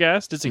 former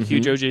guest, is a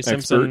huge O.J.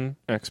 Simpson.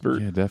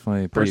 expert. Yeah,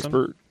 definitely.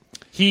 Expert.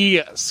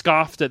 He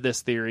scoffed at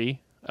this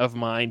theory of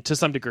mine to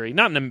some degree,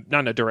 not in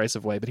a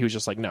derisive way, but he was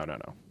just like, no,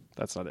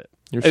 that's not it.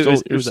 You're It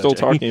still was still OJ.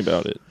 talking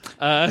about it.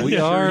 We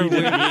are.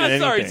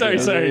 Sorry.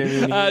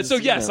 So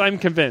yes, I'm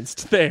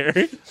convinced. There.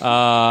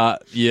 Yeah,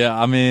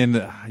 I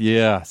mean,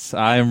 yes,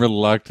 I am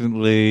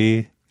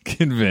reluctantly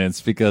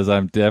convinced because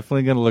I'm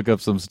definitely going to look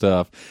up some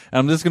stuff. And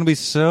I'm just going to be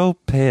so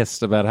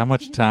pissed about how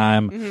much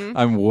time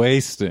I'm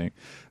wasting.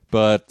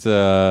 But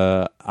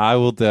I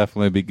will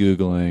definitely be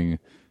Googling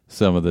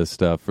some of this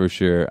stuff for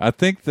sure. I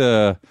think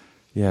the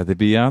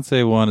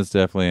Beyonce one is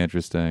definitely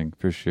interesting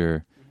for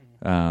sure.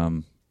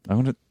 I'm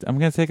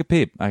gonna take a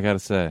peep. I gotta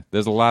say,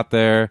 there's a lot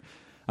there.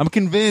 I'm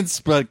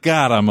convinced, but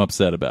God, I'm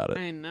upset about it.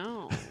 I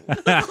know.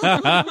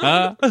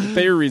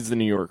 Thayer reads the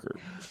New Yorker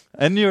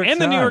And New York Times.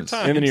 the New York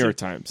Times. and the New York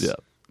Times. Yeah.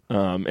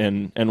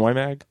 And NY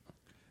Mag.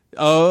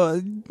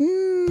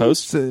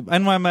 Post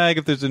NY Mag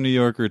if there's a New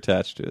Yorker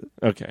attached to it.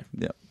 Okay.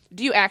 Yeah.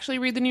 Do you actually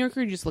read the New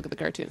Yorker or do you just look at the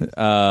cartoon?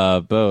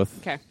 Both.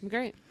 Okay,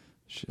 great.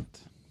 Shit.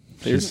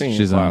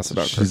 She's on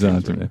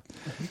to me.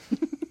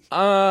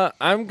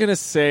 I'm gonna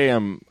say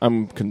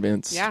I'm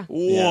convinced. Yeah.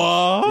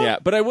 What? Yeah,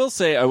 but I will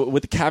say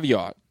with the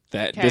caveat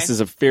that Okay. this is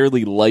a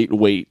fairly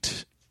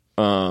lightweight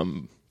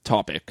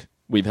topic.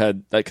 We've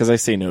had because I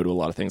say no to a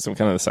lot of things. I'm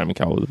kind of the Simon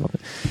Cowell about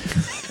it.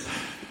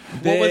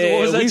 What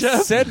was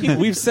that, Jeff?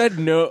 We've said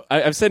no.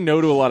 I've said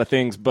no to a lot of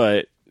things,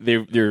 but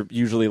they're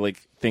usually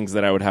like things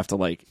that I would have to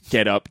like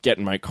get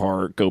in my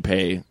car, go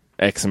pay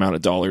X amount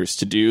of dollars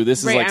to do. This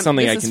is Right, like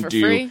something I this is can for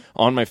do free?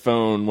 on my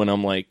phone when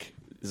I'm like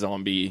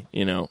zombie,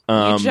 you know.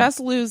 You just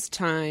lose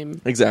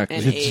time Exactly.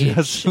 and You age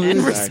just and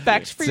lose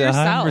respect for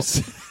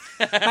yourself.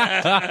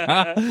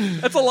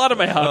 That's a lot of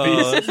my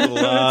hobbies. That's a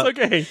lot. It's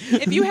okay.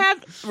 If you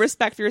have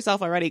respect for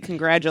yourself already,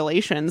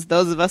 congratulations.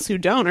 Those of us who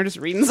don't are just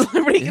reading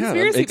celebrity Yeah, that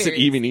conspiracy makes theories.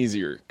 it even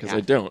easier because Yeah.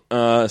 I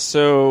don't.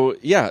 So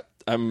yeah,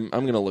 I'm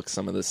gonna look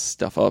some of this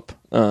stuff up.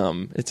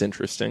 It's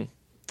interesting.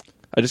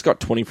 I just got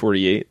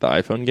 2048, the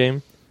iPhone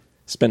game.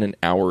 Spent an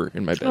hour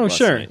in my bed. Oh, last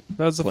sure. night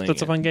That's a playing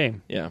fun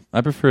game. Yeah.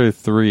 I prefer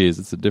threes.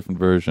 It's a different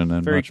version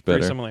and Very, much better.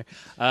 very similar.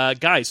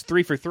 Guys,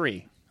 3 for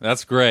 3.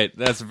 That's great.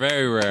 That's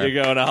very rare.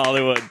 You're going to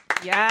Hollywood.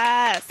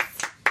 Yes.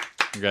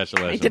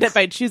 Congratulations. I did it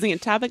by choosing a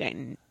topic.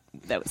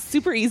 That was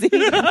super easy.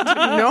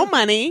 No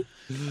money.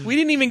 We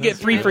didn't even get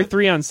 3 for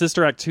 3 on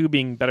Sister Act 2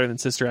 being better than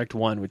Sister Act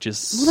 1, which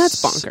is... Well,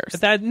 that's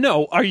bonkers.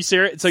 No, are you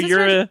serious? So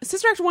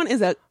Sister Act 1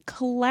 is a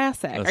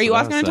classic. That's Are you what I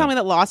also going was to tell saying. me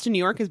that Lost in New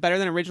York is better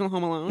than original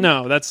Home Alone?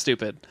 No, that's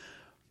stupid.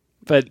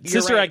 But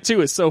Sister right. Act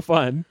 2 is so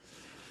fun.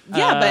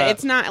 Yeah, but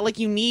it's not like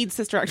you need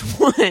Sister Act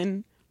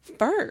 1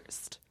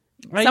 first.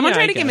 Someone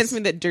tried to convince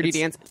me that Dirty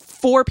Dance.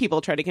 4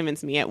 people tried to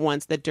convince me at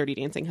once that Dirty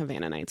Dancing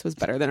Havana Nights was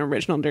better than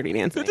original Dirty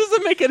Dancing. That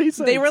doesn't make any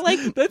sense. They were like,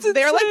 That's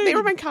they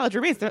were my college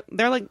roommates.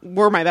 They're like,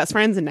 we're my best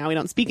friends, and now we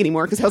don't speak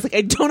anymore because I was like,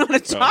 I don't know how to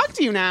talk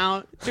to you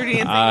now. Dirty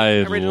Dancing.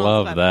 I original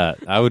love is that.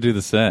 I would do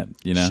the same.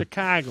 You know.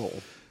 Chicago.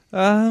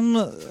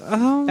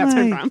 Oh That's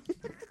where I'm my from.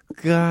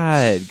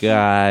 God,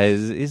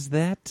 guys, is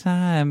that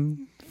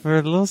time for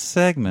a little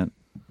segment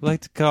we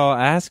like to call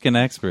Ask an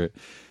Expert.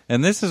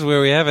 And this is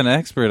where we have an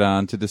expert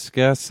on to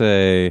discuss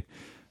a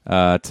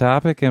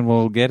topic, and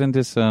we'll get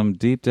into some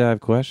deep dive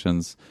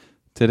questions.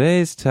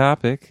 Today's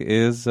topic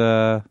is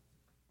Tom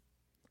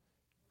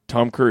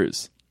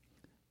Cruise.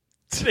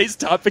 Today's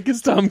topic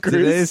is Tom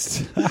Cruise.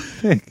 today's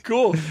topic.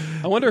 Cool.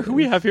 I wonder who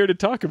we have here to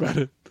talk about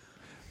it.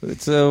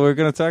 So we're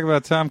going to talk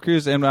about Tom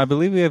Cruise, and I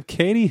believe we have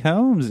Katie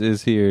Holmes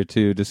is here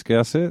to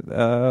discuss it.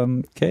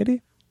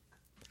 Katie?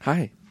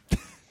 Hi.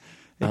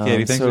 Hey,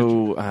 Katie, thanks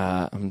for...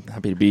 I'm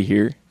happy to be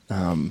here.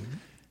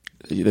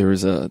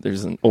 There's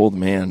an old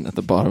man at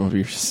the bottom of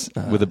your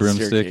with a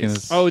broomstick in staircase.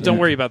 his... Oh, don't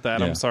Yeah. worry about that.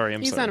 Yeah. I'm sorry.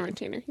 He's sorry. on a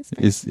retainer. He's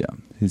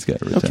fine. He's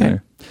got a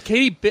retainer.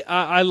 Katie,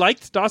 I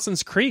liked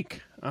Dawson's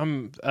Creek.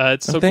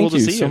 It's so thank cool to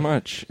you see so you.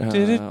 much. Always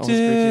great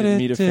to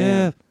meet a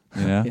fan.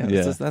 Yeah,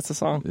 Yeah, that's a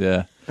song.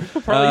 Yeah.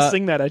 I'll probably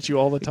sing that at you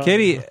all the time.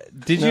 Katie,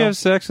 did you No. have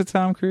sex with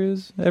Tom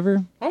Cruise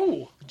ever?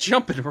 Oh,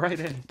 jumping right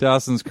in.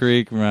 Dawson's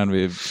Creek reminded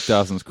me of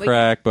Dawson's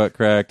Crack, Butt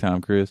Crack,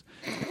 Tom Cruise.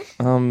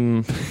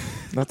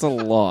 That's a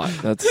lot.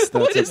 That's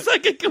Wait a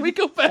second, can we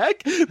go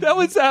back? That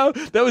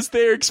was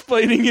Thayer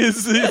explaining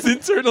his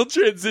internal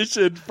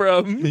transition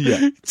from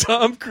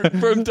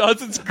from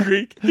Dawson's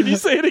Creek. Can you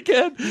say it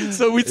again?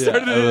 So we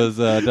started it was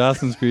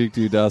Dawson's Creek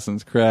to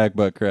Dawson's Crack,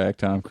 Butt Crack,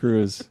 Tom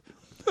Cruise.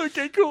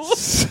 Okay, cool.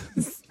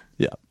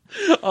 Yeah.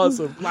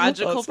 Awesome.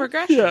 Logical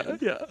progression.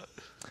 Yeah.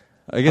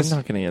 I I'm guess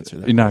not going to answer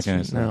that. you're not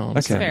going to question. answer. No, I'm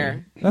Okay. sorry.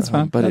 Fair. That's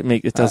fine. But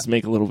it does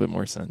make a little bit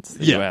more sense.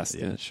 That you asked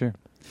Yeah, it. sure.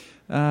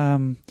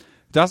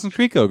 Dawson's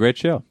Creek, though, great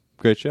show.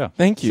 Great show.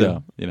 Thank you.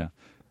 So,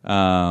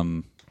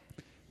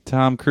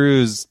 Tom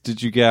Cruise,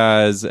 did you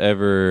guys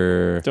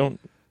ever... Don't.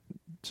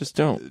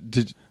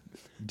 Did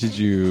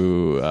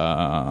you...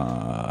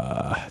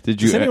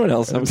 Does anyone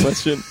else have a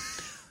question?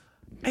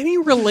 Any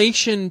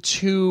relation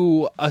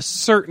to a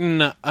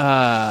certain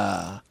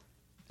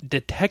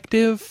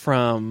detective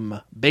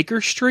from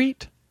Baker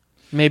Street?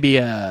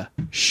 Maybe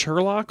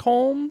Sherlock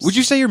Holmes? Would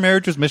you say your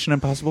marriage was Mission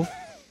Impossible?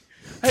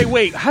 Hey,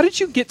 wait. How did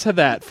you get to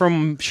that?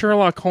 From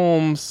Sherlock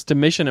Holmes to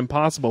Mission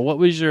Impossible? What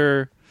was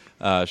your...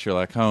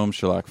 Sherlock Holmes,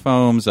 Sherlock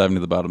Foams, diving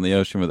to the bottom of the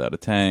ocean without a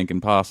tank,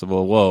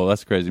 impossible. Whoa,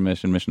 that's a crazy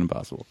mission. Mission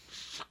Impossible.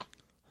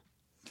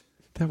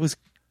 That was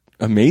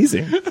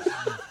amazing.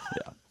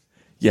 Yeah.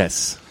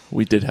 Yes,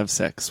 we did have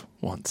sex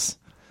once.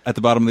 At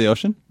the bottom of the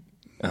ocean?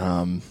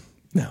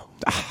 No.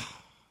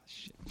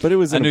 But it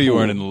was. I in knew a you pool.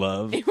 weren't in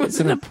love. It was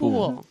in a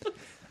pool.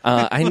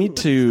 I need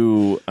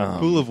to.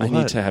 Pool of I what?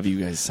 need to have you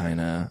guys sign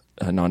a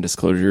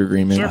non-disclosure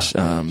agreement.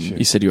 Sure.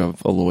 You said you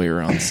have a lawyer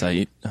on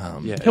site.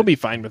 Yeah. He'll be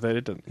fine with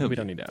it. We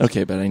don't need to ask.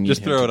 Okay, but I need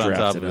Just him throw to it on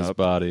draft top of his up.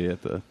 body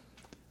at the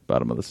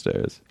bottom of the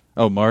stairs.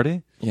 Oh,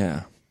 Marty?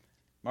 Yeah.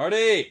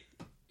 Marty!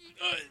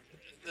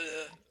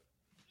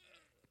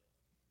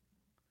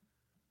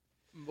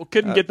 Well,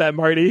 couldn't get that,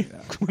 Marty.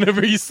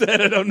 Whatever you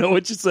said, I don't know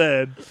what you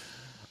said.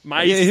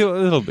 My Yeah,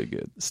 it'll be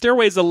good.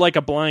 stairway's like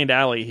a blind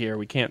alley here.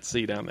 We can't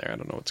see down there. I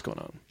don't know what's going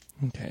on.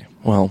 Okay.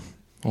 Well,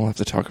 we'll have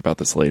to talk about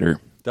this later.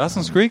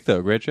 Dawson's Creek,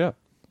 though. Great show.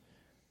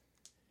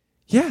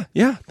 Yeah.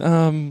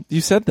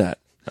 You said that.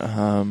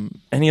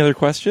 Any other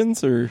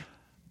questions or?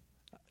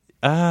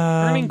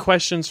 Burning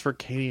questions for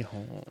Katie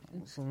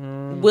Holmes.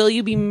 Will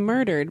you be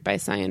murdered by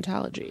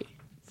Scientology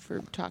for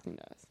talking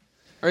to us?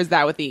 Or is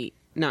that what the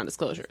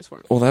non-disclosure is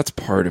for? Well, that's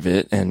part of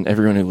it, and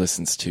everyone who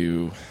listens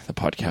to the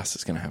podcast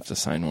is going to have to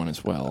sign one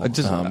as well. That's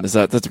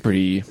a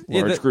pretty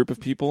large group of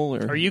people?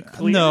 Or? Are you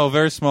clear? No,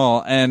 very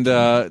small. And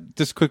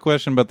just a quick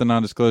question about the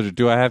non-disclosure.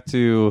 Do I have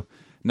to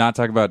not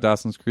talk about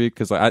Dawson's Creek?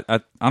 Because I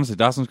honestly,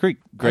 Dawson's Creek,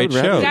 great I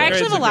would show. rather- I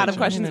actually have a lot Great of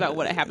questions about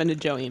what happened to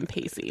Joey and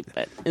Pacey,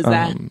 but is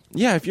that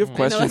Yeah, if you have I know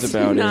questions it's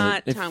about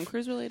not it, Tom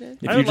Cruise related?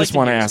 if I you would just like to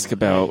want to hear ask some.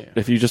 about, Yeah.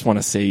 if you just want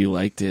to say you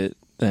liked it,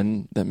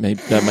 then that might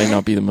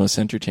not be the most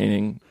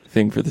entertaining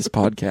thing for this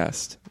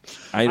podcast.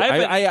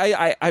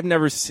 I've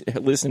never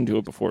listened to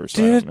it before,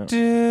 so I don't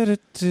know.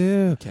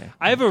 Okay.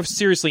 I have a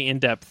seriously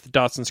in-depth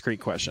Dawson's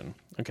Creek question.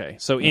 Okay,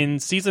 so in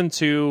season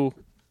 2,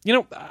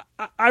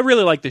 I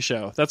really liked the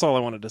show. That's all I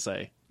wanted to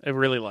say. I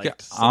really liked.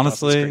 Dawson's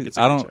Honestly, Creek. It's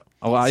a I good don't. show.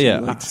 Oh, well, You yeah.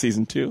 liked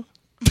season 2?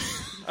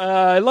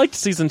 I liked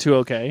season 2.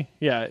 Okay,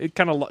 yeah, it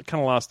kind of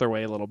lost their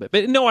way a little bit,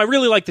 but no, I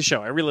really liked the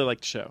show. That's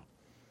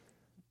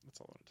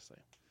all I wanted to say.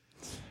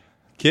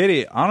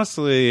 Katie,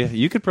 honestly,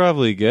 you could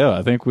probably go.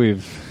 I think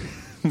we've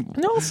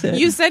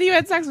You said you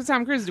had sex with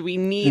Tom Cruise. Do we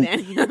need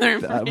any other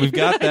information? we've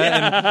got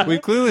that, and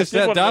we've clearly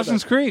said wanna know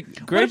Dawson's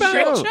Creek, great What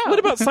about, show. what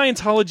about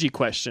Scientology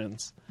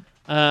questions?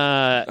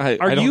 I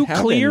Are don't you have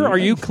clear? any. Are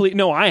you clear?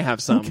 No, I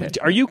have some. Okay.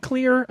 Are you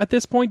clear at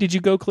this point? Did you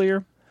go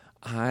clear?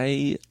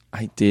 I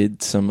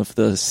did some of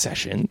the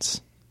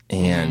sessions,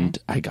 and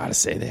I gotta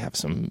say they have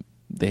some.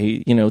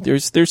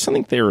 There's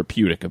something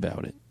therapeutic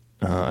about it.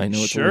 I know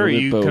it's a Sure, little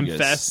bit you bogus.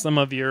 confess some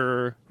of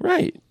your.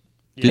 right?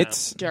 Yeah.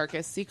 It's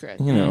Darkest secret.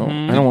 I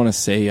don't want to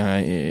say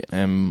I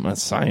am a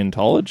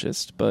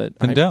Scientologist, but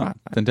Then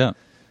don't.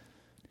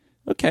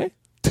 Okay.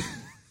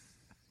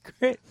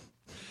 Great.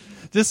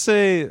 Just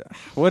say,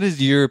 what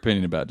is your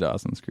opinion about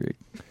Dawson's Creek?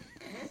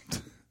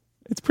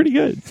 It's pretty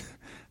good.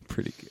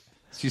 Pretty good.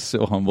 She's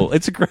so humble.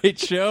 It's a great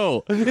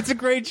show. It's a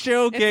great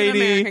show, It's Katie. an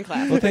American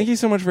classic. Well, thank you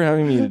so much for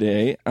having me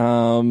today.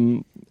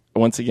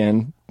 Once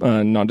again,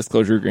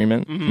 non-disclosure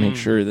agreement. Make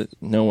sure that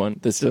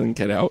this doesn't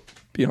get out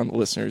beyond the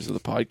listeners of the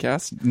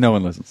podcast. No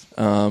one listens.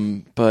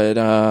 But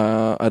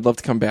I'd love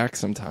to come back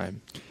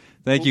sometime.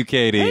 Thank you,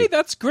 Katie. Hey,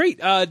 that's great.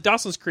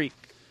 Dawson's Creek,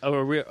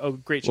 a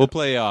great show. We'll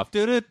play off.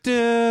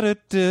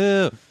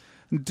 Do-do-do-do-do.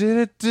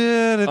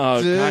 Do-do-do-do-do.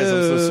 Guys,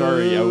 I'm so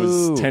sorry. I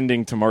was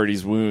tending to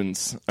Marty's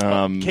wounds.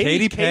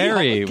 Katy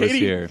Perry was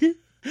here.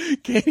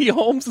 Katie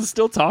Holmes is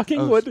still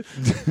talking. What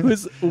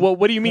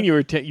do you mean you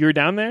were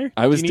down there?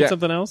 I was Do you need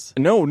something else?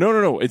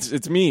 No.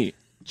 It's me.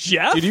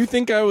 Jeff? Did you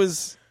think I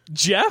was?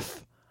 Jeff?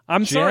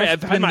 I'm sorry.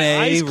 I've had my Benet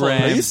eyes closed.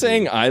 Ramsey. Are you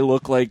saying I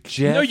look like?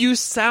 Jeff, No, you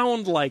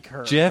sound like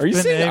her. Jeff Are you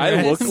saying Benet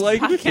I look This like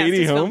podcast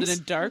Katie is filmed in Holmes?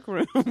 a dark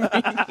room.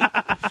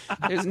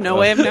 There's no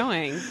way of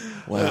knowing.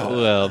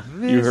 Well,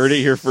 You heard it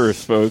here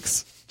first,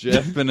 folks.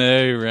 Jeff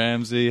Benet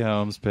Ramsey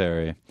Holmes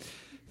Perry.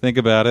 Think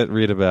about it.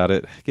 Read about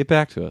it. Get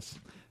back to us.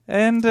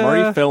 And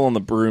Marty fell on the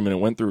broom and it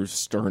went through his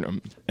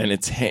sternum, and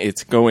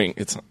it's going.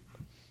 It's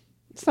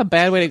It's a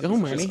bad way to go,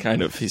 Marty.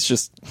 kind of. He's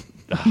just.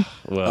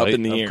 well, up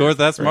in the air of course,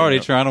 that's right Marty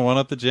now. trying to one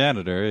up the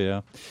janitor.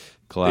 Yeah, They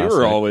classic.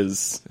 were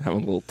always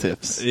having little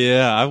tips.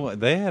 Yeah,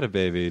 they had a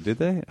baby. Did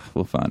they?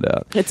 We'll find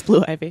out. It's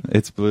Blue Ivy.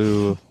 It's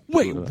blue.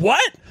 Wait,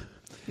 what?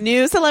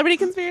 New celebrity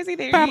conspiracy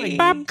theory.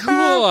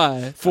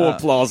 Cool. Full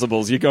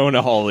plausibles. You're going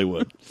to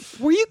Hollywood.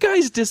 Were you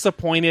guys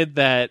disappointed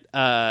that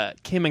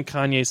Kim and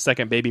Kanye's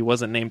second baby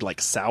wasn't named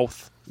like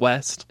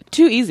Southwest?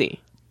 Too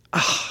easy.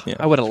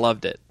 I would have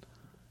loved it.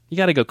 You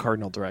got to go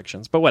cardinal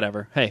directions, but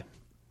whatever. Hey,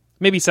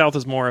 maybe South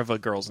is more of a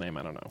girl's name.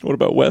 I don't know. What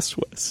about West?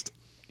 West.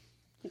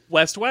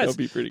 That would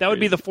be pretty That would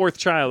be crazy. the fourth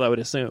child, I would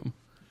assume.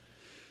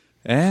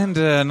 And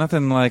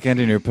nothing like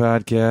ending your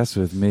podcast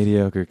with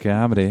mediocre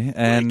comedy.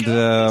 And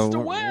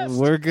Mr. West.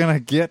 we're going to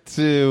get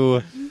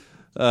to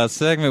a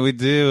segment we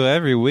do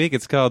every week.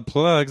 It's called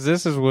Plugs.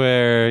 This is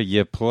where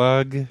you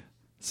plug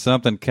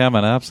something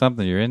coming up,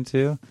 something you're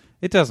into.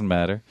 It doesn't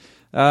matter.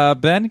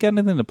 Ben, you got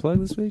anything to plug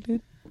this week,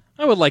 dude?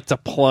 I would like to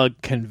plug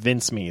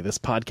Convince Me, this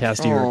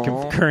podcast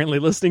you're currently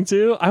listening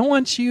to. I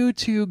want you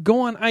to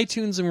go on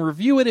iTunes and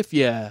review it if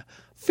you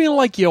feel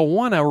like you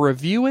want to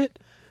review it,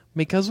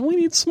 because we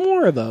need some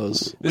more of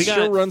those. This We got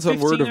show runs on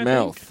 15, word of I think.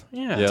 mouth.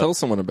 Yeah. Yeah. Tell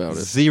someone about it.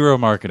 Zero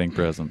marketing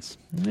presence.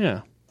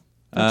 Yeah.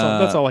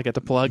 That's all I get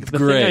to plug. The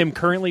great. thing I am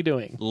currently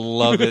doing.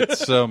 Love it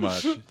so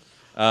much.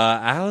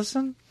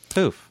 Allison?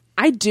 Poof.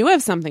 I do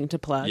have something to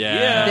plug.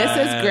 Yes.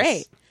 This is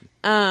great.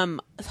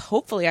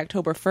 Hopefully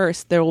October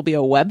 1st, there will be a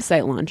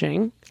website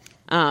launching.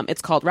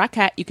 It's called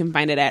Rockette. You can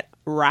find it at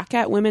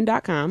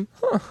rockettewomen.com.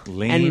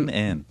 Lean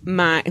in.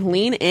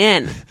 Lean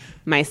in.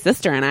 My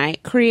sister and I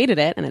created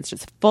it, and it's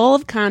just full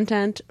of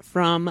content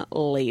from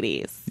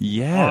ladies.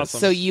 Yes. Awesome.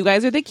 So you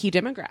guys are the key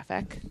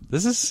demographic.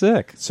 This is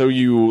sick. So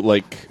you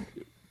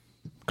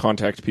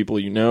contact people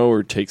you know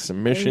or take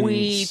submissions?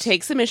 We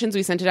take submissions.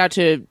 We sent it out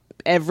to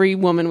every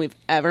woman we've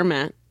ever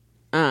met.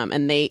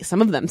 And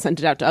some of them sent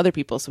it out to other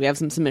people. So we have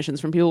some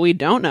submissions from people we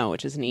don't know,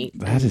 which is neat.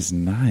 That is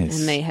nice.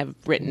 And they have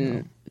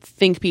written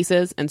think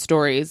pieces and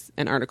stories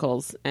and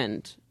articles,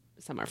 and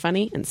some are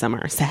funny and some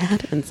are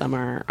sad and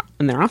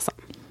they're awesome.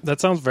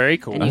 That sounds very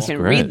cool. And you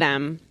can read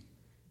them,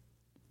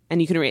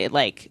 and you can read,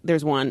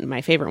 there's one,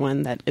 my favorite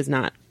one, that is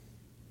not,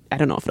 I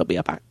don't know if it'll be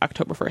up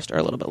October 1st or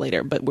a little bit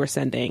later, but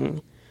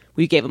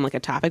we gave them a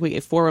topic. We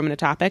gave 4 women a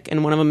topic,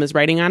 and one of them is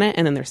writing on it,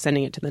 and then they're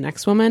sending it to the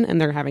next woman,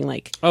 and they're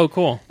having oh,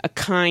 cool, a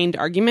kind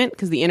argument,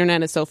 because the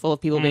internet is so full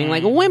of people being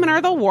women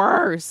are the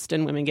worst,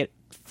 and women get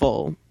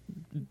full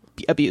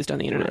abused on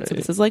the internet. Right. So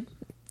this is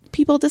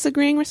people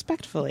disagreeing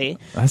respectfully.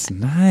 That's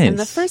nice. And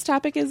the first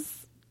topic is,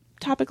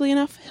 topically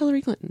enough,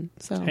 Hillary Clinton.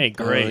 So hey,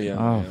 great.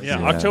 Yeah. Yes.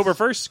 October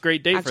 1st,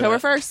 great date. October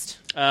for that.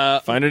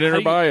 1st. Find it in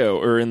her bio,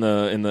 or in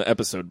the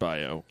episode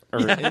bio, or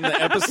in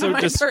the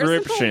episode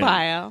description.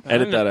 Bio.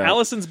 Edit that out.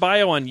 Allison's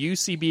bio on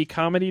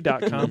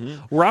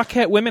ucbcomedy.com.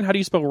 Rockette Women. How do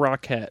you spell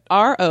Rockette?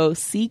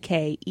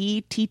 Rockette.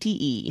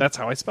 That's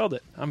how I spelled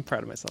it. I'm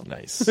proud of myself.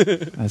 Nice.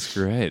 That's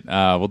great.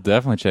 We'll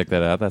definitely check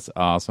that out. That's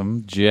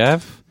awesome.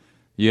 Jeff,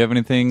 you have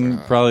anything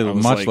probably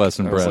much less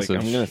impressive?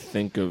 I'm going to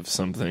think of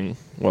something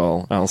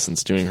while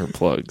Allison's doing her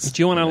plugs.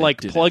 Do you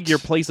want to plug your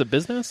place of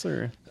business,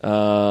 or?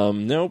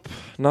 Nope,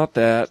 not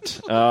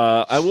that.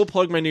 I will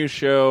plug my new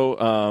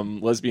show,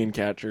 Lesbian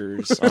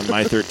Catchers, on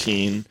My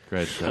 13.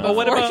 Great show. But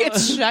what Or about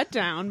gets shut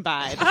down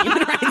by the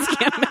Human Rights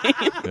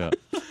Campaign. Yeah.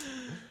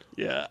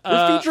 Yeah,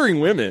 we're featuring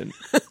women.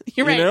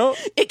 You're right. You know?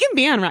 It can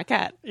be on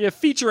Rockette. yeah,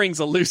 featuring's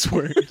a loose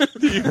word.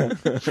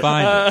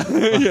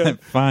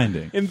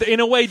 Finding. In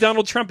a way,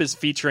 Donald Trump is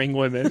featuring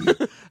women.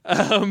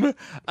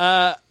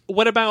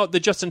 What about the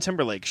Justin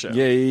Timberlake show?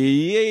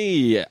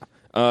 Yeah.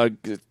 To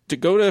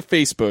go to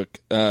Facebook,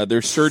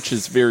 their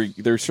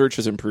search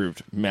has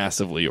improved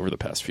massively over the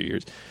past few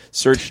years.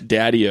 Search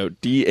Daddio,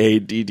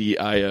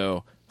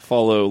 Daddio.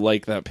 Follow,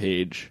 that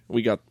page.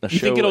 We got a show. You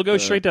think it'll go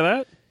straight to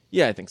that?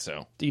 Yeah, I think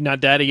so. Do you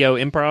not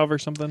Daddio Improv or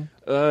something?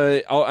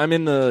 I'm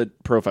in the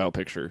profile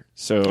picture,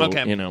 so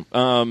okay.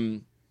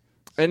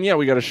 And yeah,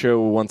 we got a show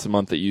once a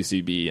month at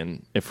UCB,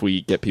 and if we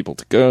get people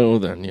to go,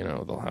 then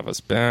they'll have us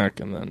back,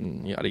 and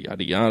then yada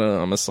yada yada.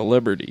 I'm a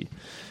celebrity,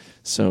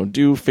 so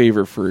do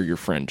favor for your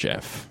friend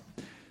Jeff.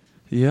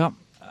 Yep,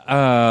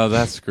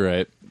 that's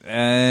great.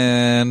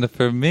 And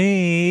for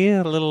me,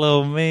 little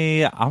old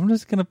me, I'm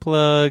just gonna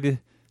plug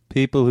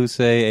people who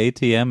say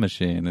ATM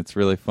machine. It's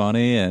really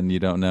funny, and you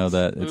don't know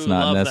that it's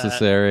not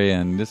necessary,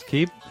 and just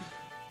keep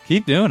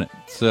doing it.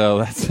 So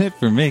that's it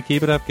for me.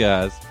 Keep it up,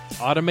 guys.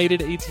 Automated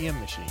ATM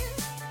machine.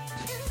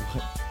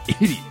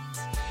 Idiots.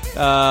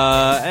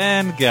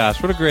 And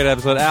gosh, what a great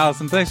episode.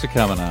 Allison, thanks for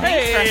coming on.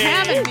 Thanks for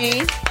having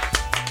me.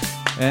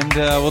 And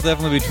we'll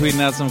definitely be tweeting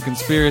out some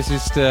conspiracy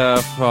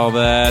stuff, all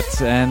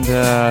that. And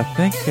I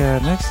think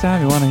next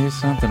time you want to hear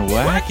something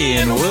wacky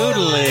and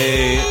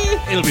woodly,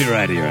 it'll be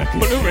right here.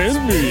 It's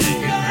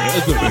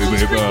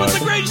a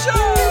great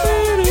show!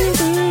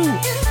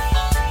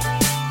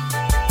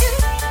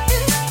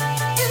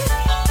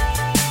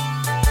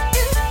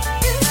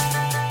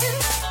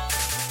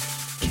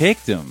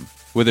 Kicked him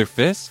with her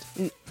fist.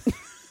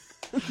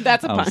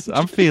 That's a punch.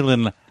 I'm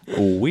feeling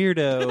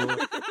weirdo.